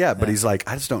bathwater yet, but he's like,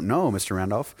 I just don't know, Mr.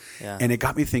 Randolph. Yeah. And it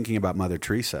got me thinking about Mother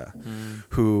Teresa,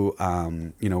 who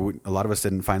a lot of us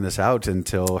didn't find this out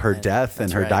until her death,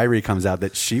 and her diary comes out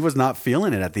that she was not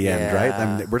feeling it at the end, right?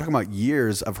 I mean, we're talking about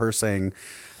years of her saying,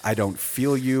 I don't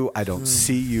feel you, I don't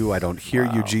see you, I don't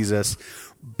hear you, Jesus.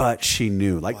 But she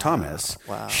knew, like Thomas,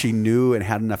 she knew and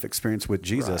had enough experience with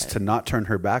Jesus to not turn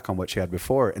her back on what she had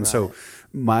before. And so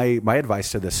my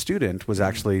advice to this student was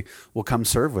actually, well, come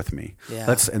serve with me.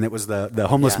 Yeah. And it was the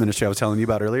homeless ministry I was telling you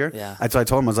about earlier. Yeah. So I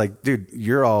told him, I was like, dude,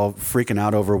 you're all freaking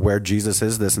out over where Jesus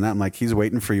is, this and that. I'm like, he's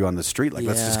waiting for you on the street. Like,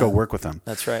 let's just go work with him.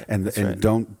 That's right. And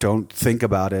don't think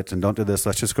about it and don't do this.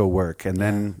 Let's just go work. And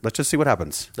then let's just see what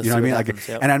happens. You know what I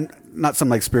mean? And I'm not some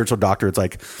like spiritual doctor. It's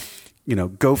like,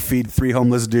 go feed 3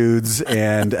 homeless dudes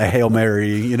and a Hail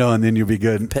Mary, and then you'll be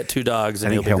good. Pet 2 dogs,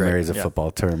 and I think Hail Mary is a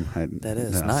football term. That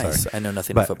is nice. Sorry. I know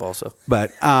nothing about football, so.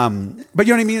 But you know what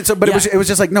I mean. So, but it was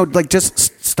just like, no, like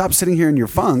just stop sitting here in your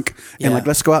funk and like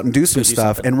let's go out and do some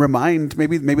stuff and remind.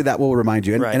 Maybe that will remind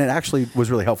you, and it actually was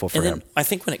really helpful for him. I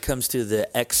think when it comes to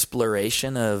the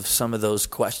exploration of some of those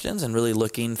questions and really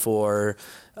looking for.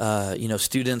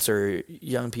 Students or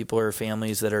young people or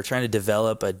families that are trying to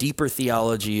develop a deeper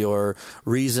theology or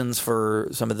reasons for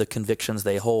some of the convictions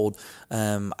they hold.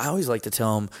 I always like to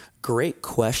tell them, great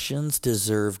questions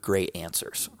deserve great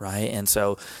answers, right? And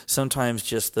so sometimes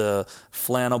just the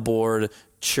flannel board,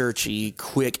 churchy,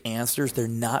 quick answers, they're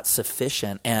not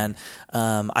sufficient. And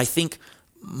I think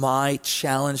my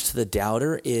challenge to the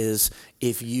doubter is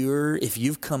if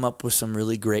you've come up with some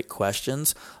really great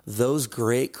questions, those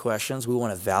great questions, we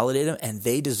want to validate them, and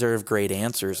they deserve great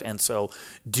answers. And so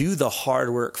do the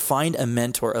hard work. Find a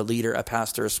mentor, a leader, a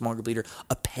pastor, a small group leader,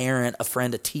 a parent, a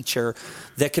friend, a teacher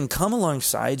that can come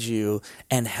alongside you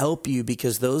and help you,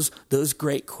 because those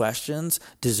great questions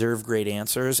deserve great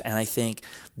answers. And I think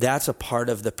that's a part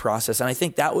of the process. And I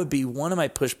think that would be one of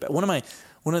my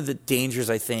one of the dangers,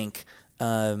 I think,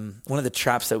 one of the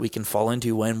traps that we can fall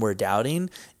into when we're doubting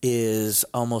is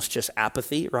almost just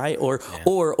apathy, right?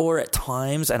 Or at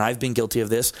times, and I've been guilty of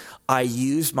this, I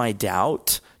use my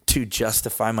doubt to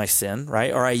justify my sin,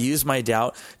 right? Or I use my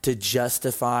doubt to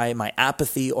justify my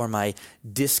apathy or my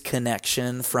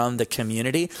disconnection from the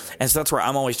community. And so that's where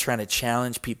I'm always trying to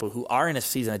challenge people who are in a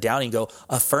season of doubting, go,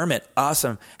 affirm it,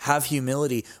 awesome, have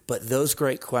humility, but those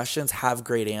great questions have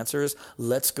great answers.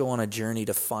 Let's go on a journey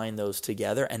to find those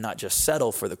together and not just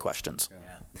settle for the questions.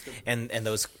 Yeah. And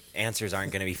those answers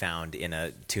aren't going to be found in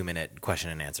a 2-minute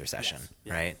question and answer session,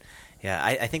 right? Yeah,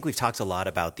 I think we've talked a lot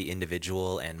about the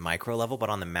individual and micro level, but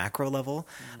on the macro level,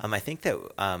 I think that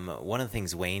one of the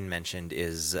things Wayne mentioned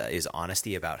is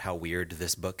honesty about how weird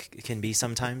this book can be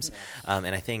sometimes. And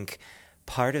I think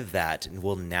part of that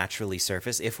will naturally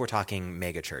surface if we're talking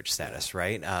megachurch status,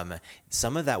 right?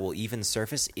 Some of that will even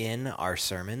surface in our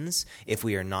sermons if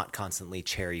we are not constantly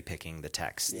cherry picking the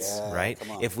texts, right?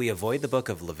 If we avoid the book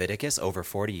of Leviticus over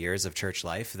 40 years of church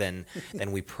life, then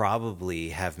we probably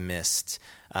have missed.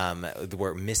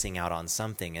 We're missing out on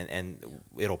something, and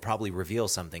it'll probably reveal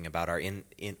something about our in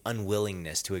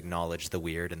unwillingness to acknowledge the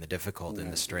weird and the difficult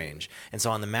and the strange. And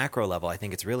so on the macro level, I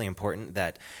think it's really important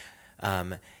that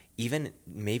even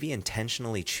maybe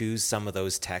intentionally choose some of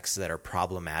those texts that are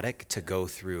problematic to go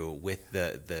through with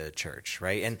the church,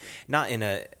 right? And not in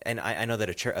and I know that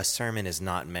a sermon is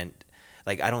not meant,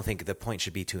 like, I don't think the point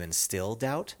should be to instill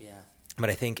doubt. Yeah. But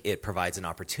I think it provides an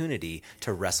opportunity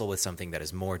to wrestle with something that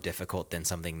is more difficult than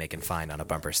something they can find on a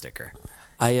bumper sticker.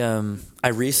 I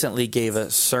recently gave a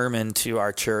sermon to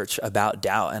our church about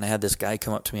doubt, and I had this guy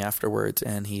come up to me afterwards,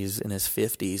 and he's in his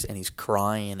 50s, and he's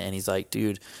crying, and he's like,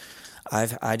 dude,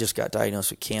 I just got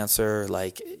diagnosed with cancer.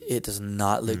 Like, it does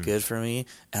not look good for me,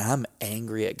 and I'm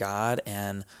angry at God,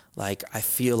 and like, I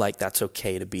feel like that's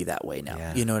okay to be that way now.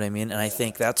 Yeah. You know what I mean? And I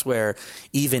think that's where,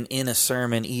 even in a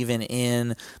sermon, even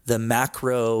in the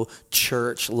macro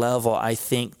church level, I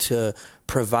think to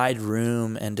provide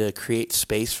room and to create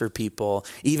space for people.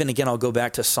 Even again, I'll go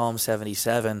back to Psalm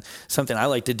 77. Something I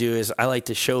like to do is I like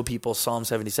to show people Psalm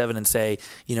 77 and say,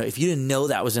 you know, if you didn't know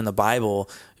that was in the Bible,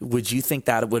 would you think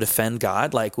that it would offend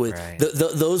God? Like, would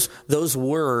those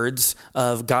words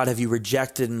of God, have you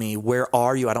rejected me? Where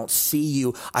are you? I don't see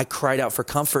you. I cried out for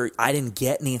comfort. I didn't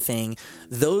get anything.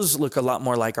 Those look a lot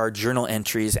more like our journal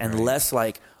entries and less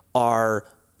like our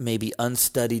maybe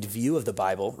unstudied view of the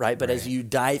Bible, right? But as you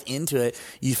dive into it,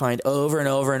 you find over and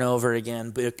over and over again,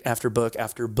 book after book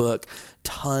after book,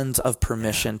 tons of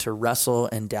permission to wrestle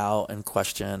and doubt and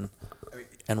question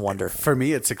and wonder. For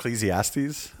me, it's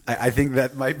Ecclesiastes. I think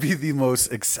that might be the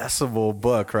most accessible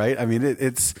book, right? I mean,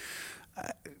 it's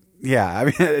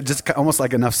it just almost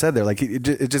like enough said there. Like, it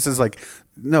just is like,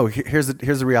 no, here's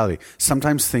the reality.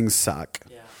 Sometimes things suck.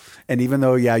 And even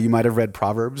though, you might have read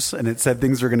Proverbs and it said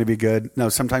things are going to be good, no,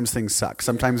 sometimes things suck.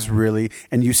 Sometimes really,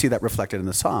 and you see that reflected in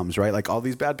the Psalms, right? Like, all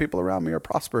these bad people around me are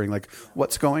prospering. Like,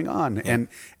 what's going on? And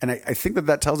I think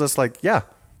that tells us, like,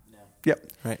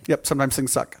 sometimes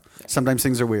things suck. Sometimes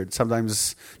things are weird.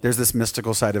 Sometimes there's this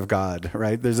mystical side of God,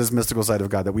 right? There's this mystical side of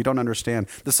God that we don't understand.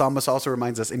 The psalmist also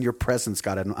reminds us, in your presence,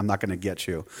 God, I'm not going to get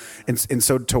you. And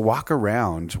so to walk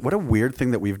around, what a weird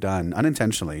thing that we've done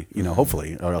unintentionally,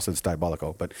 hopefully, or else it's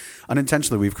diabolical, but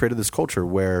unintentionally, we've created this culture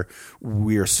where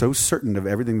we are so certain of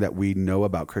everything that we know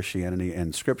about Christianity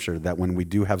and Scripture that when we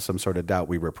do have some sort of doubt,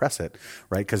 we repress it,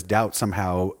 right? Because doubt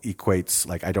somehow equates,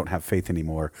 like, I don't have faith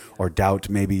anymore, or doubt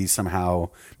maybe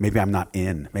I'm not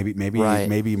in.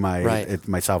 Maybe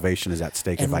my salvation is at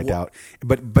stake if I doubt.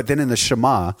 But then in the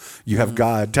Shema, you have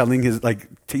God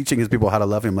teaching his people how to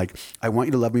love him. Like, I want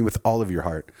you to love me with all of your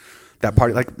heart. That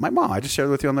part, like my mom, I just shared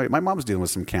with you my mom's dealing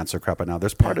with some cancer crap right now.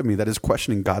 There's part of me that is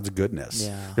questioning God's goodness.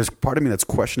 Yeah. There's part of me that's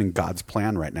questioning God's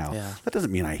plan right now. Yeah. That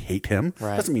doesn't mean I hate him.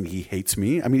 Right. Doesn't mean he hates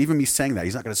me. I mean, even me saying that,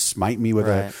 he's not going to smite me with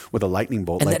a lightning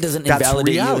bolt. And that doesn't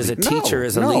invalidate you as a teacher,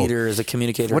 as a leader, as a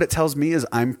communicator. What it tells me is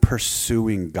I'm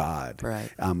pursuing God. Right.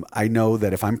 I know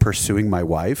that if I'm pursuing my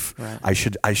wife, I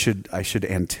should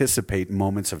anticipate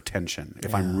moments of tension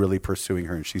if I'm really pursuing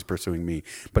her and she's pursuing me.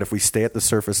 But if we stay at the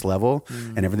surface level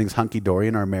and everything's hunky-dory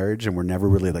in our marriage and we're never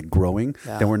really like growing,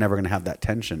 then we're never going to have that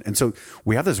tension. And so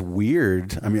we have this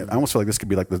weird, I mean, I almost feel like this could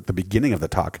be like the beginning of the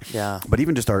talk. Yeah. But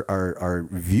even just our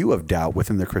view of doubt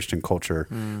within the Christian culture,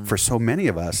 for so many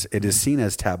of us, it is seen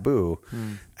as taboo.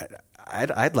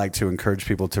 I'd like to encourage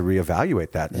people to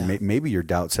reevaluate that. Yeah. And maybe your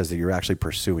doubt says that you're actually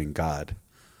pursuing God.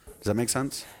 Does that make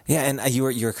sense? Yeah, and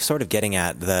you're sort of getting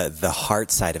at the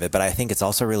heart side of it, but I think it's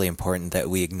also really important that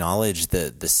we acknowledge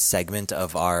the segment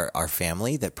of our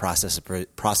family that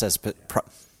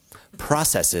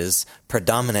processes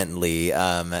predominantly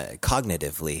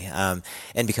cognitively,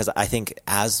 and because I think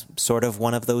as sort of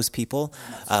one of those people,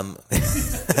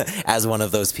 as one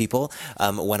of those people,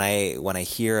 when I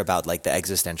hear about like the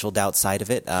existential doubt side of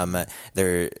it,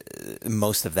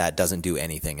 most of that doesn't do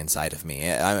anything inside of me.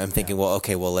 I'm thinking, well,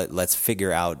 okay, well let's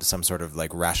figure out some sort of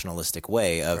like rationalistic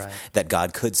way of that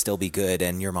God could still be good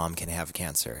and your mom can have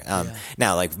cancer.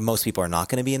 Now, like most people are not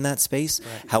going to be in that space.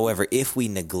 Right. However, if we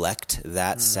neglect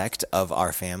that sect of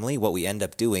our family, what we end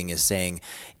up doing is saying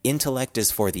intellect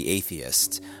is for the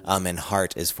atheist, and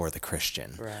heart is for the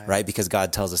Christian, right? Because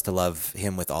God tells us to love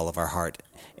him with all of our heart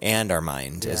and our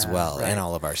mind as well, and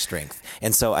all of our strength.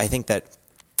 And so I think that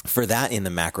for that in the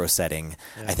macro setting,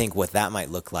 I think what that might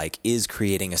look like is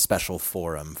creating a special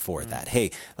forum for that.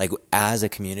 Hey, like as a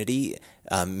community,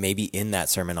 maybe in that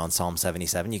sermon on Psalm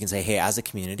 77, you can say, hey, as a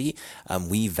community,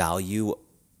 we value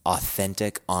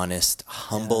authentic, honest,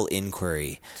 humble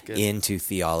inquiry into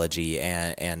theology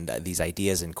and these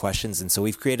ideas and questions. And so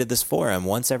we've created this forum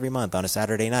once every month on a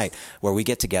Saturday night where we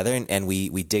get together and we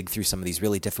dig through some of these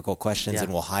really difficult questions,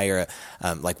 and we'll hire,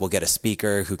 we'll get a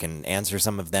speaker who can answer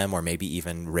some of them or maybe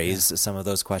even raise some of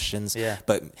those questions. Yeah.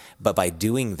 But by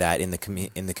doing that in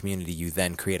the community, you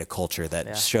then create a culture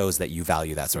that shows that you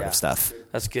value that sort of stuff.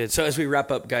 That's good. So as we wrap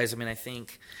up, guys, I mean, I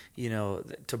think,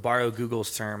 to borrow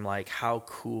Google's term, like how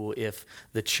cool if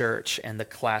the church and the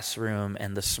classroom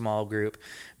and the small group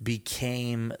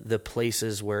became the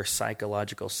places where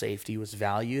psychological safety was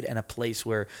valued and a place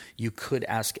where you could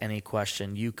ask any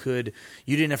question. You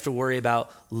didn't have to worry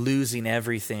about losing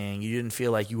everything. You didn't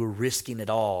feel like you were risking it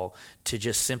all to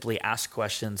just simply ask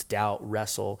questions, doubt,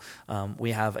 wrestle.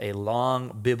 We have a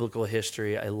long biblical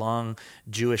history, a long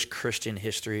Jewish Christian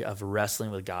history of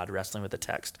wrestling with God, wrestling with the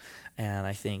text. And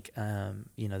I think,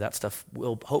 that stuff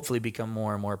will hopefully become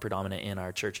more and more predominant in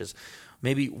our churches.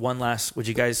 Maybe one last, would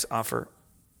you guys offer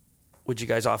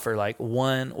like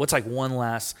one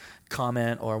last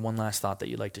comment or one last thought that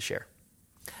you'd like to share?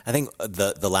 I think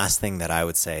the last thing that I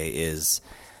would say is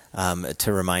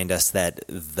to remind us that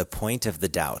the point of the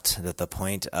doubt, that the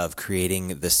point of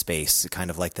creating the space, kind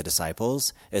of like the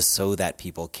disciples, is so that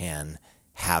people can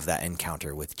have that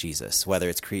encounter with Jesus, whether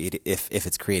it's if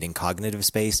it's creating cognitive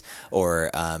space or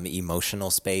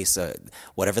emotional space,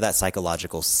 whatever that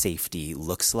psychological safety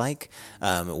looks like.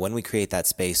 When we create that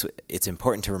space, it's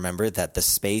important to remember that the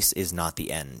space is not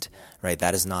the end, right?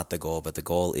 That is not the goal, but the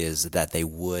goal is that they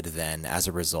would then, as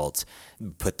a result,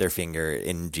 put their finger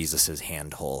in Jesus's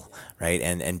hand hole, right?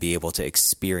 And be able to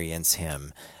experience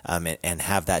him and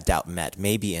have that doubt met,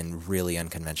 maybe in really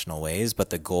unconventional ways, but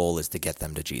the goal is to get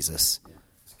them to Jesus.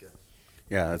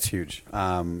 Yeah, that's huge.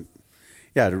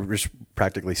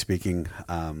 Practically speaking,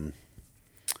 I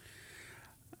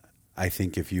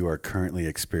think if you are currently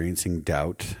experiencing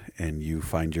doubt and you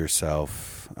find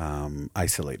yourself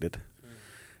isolated,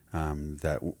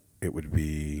 that it would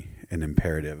be an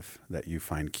imperative that you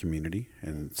find community,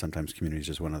 and sometimes community is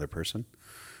just one other person.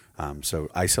 So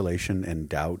isolation and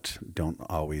doubt don't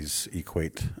always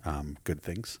equate good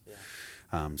things. Yeah.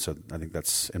 So I think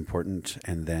that's important.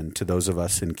 And then to those of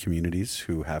us in communities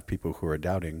who have people who are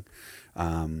doubting,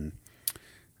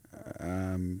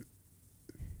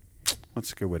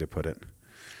 what's a good way to put it?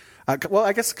 Well,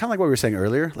 I guess kind of like what we were saying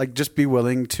earlier, like just be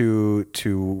willing to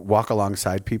walk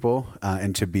alongside people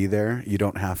and to be there. You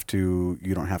don't have to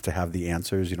have the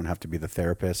answers. You don't have to be the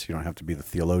therapist. You don't have to be the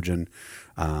theologian.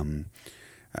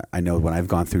 I know when I've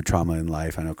gone through trauma in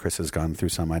life, I know Chris has gone through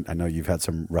some. I know you've had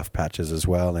some rough patches as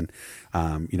well. And,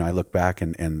 I look back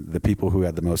and the people who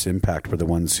had the most impact were the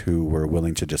ones who were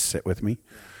willing to just sit with me.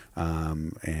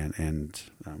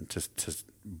 Just to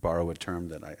borrow a term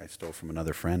that I stole from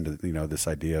another friend, this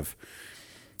idea of,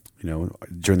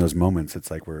 during those moments, it's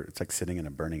like sitting in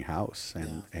a burning house,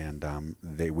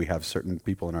 we have certain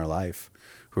people in our life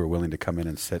who are willing to come in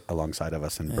and sit alongside of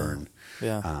us and burn.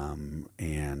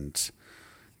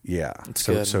 Yeah.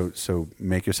 So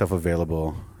make yourself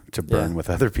available to burn with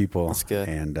other people,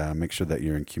 and make sure that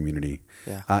you're in community.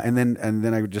 Yeah. And then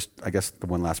I guess the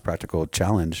one last practical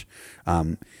challenge.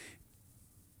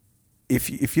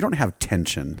 If you don't have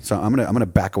tension, so I'm gonna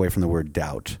back away from the word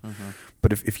doubt,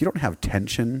 but if you don't have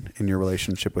tension in your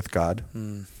relationship with God,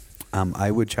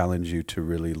 I would challenge you to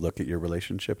really look at your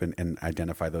relationship and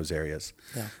identify those areas.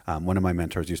 Yeah. One of my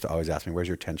mentors used to always ask me, "Where's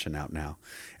your tension out now?"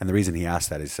 And the reason he asked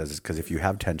that is because if you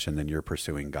have tension, then you're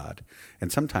pursuing God. And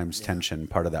sometimes tension,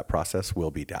 part of that process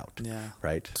will be doubt,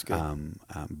 right?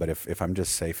 But if I'm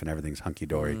just safe and everything's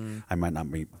hunky-dory, I might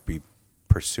not be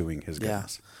pursuing His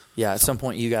goodness. Yeah, at some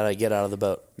point you got to get out of the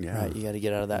boat, Yeah. right? You got to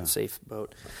get out of that safe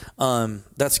boat.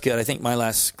 That's good. I think my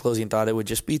last closing thought, it would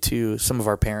just be to some of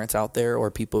our parents out there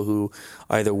or people who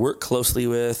either work closely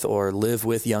with or live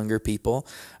with younger people.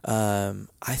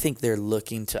 I think they're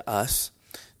looking to us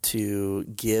to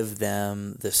give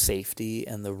them the safety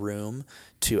and the room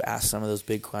to ask some of those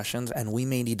big questions. And we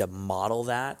may need to model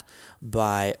that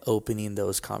by opening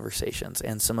those conversations.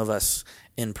 And some of us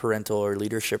in parental or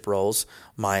leadership roles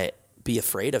might be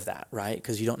afraid of that, right?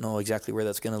 Because you don't know exactly where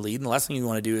that's going to lead. And the last thing you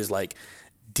want to do is like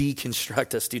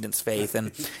deconstruct a student's faith.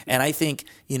 And I think,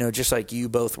 just like you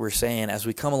both were saying, as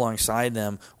we come alongside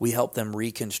them, we help them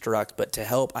reconstruct. But to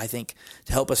help a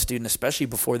student, especially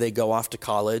before they go off to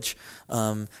college,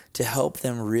 to help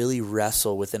them really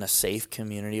wrestle within a safe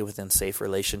community, within safe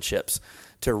relationships,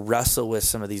 to wrestle with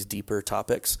some of these deeper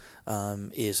topics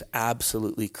is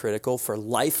absolutely critical for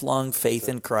lifelong faith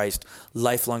in Christ,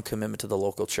 lifelong commitment to the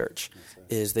local church.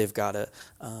 Is they've got to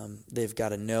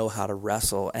know how to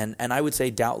wrestle, and I would say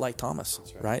doubt like Thomas,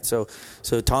 right? So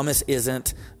Thomas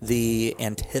isn't the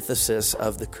antithesis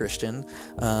of the Christian.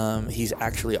 He's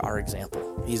actually our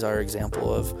example. He's our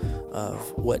example of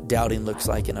what doubting looks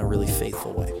like in a really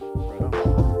faithful way.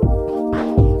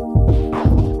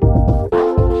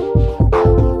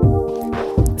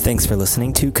 Thanks for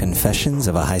listening to Confessions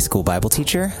of a High School Bible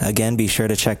Teacher. Again, be sure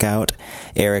to check out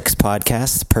Eric's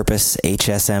podcast, Purpose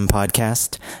HSM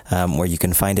Podcast, where you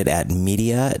can find it at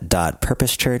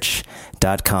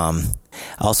media.purposechurch.com.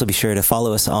 Also, be sure to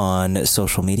follow us on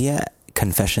social media.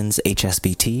 Confessions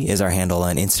HSBT is our handle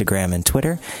on Instagram and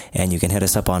Twitter, and you can hit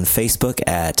us up on Facebook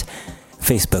at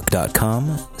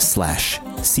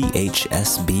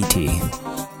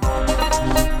facebook.com/CHSBT.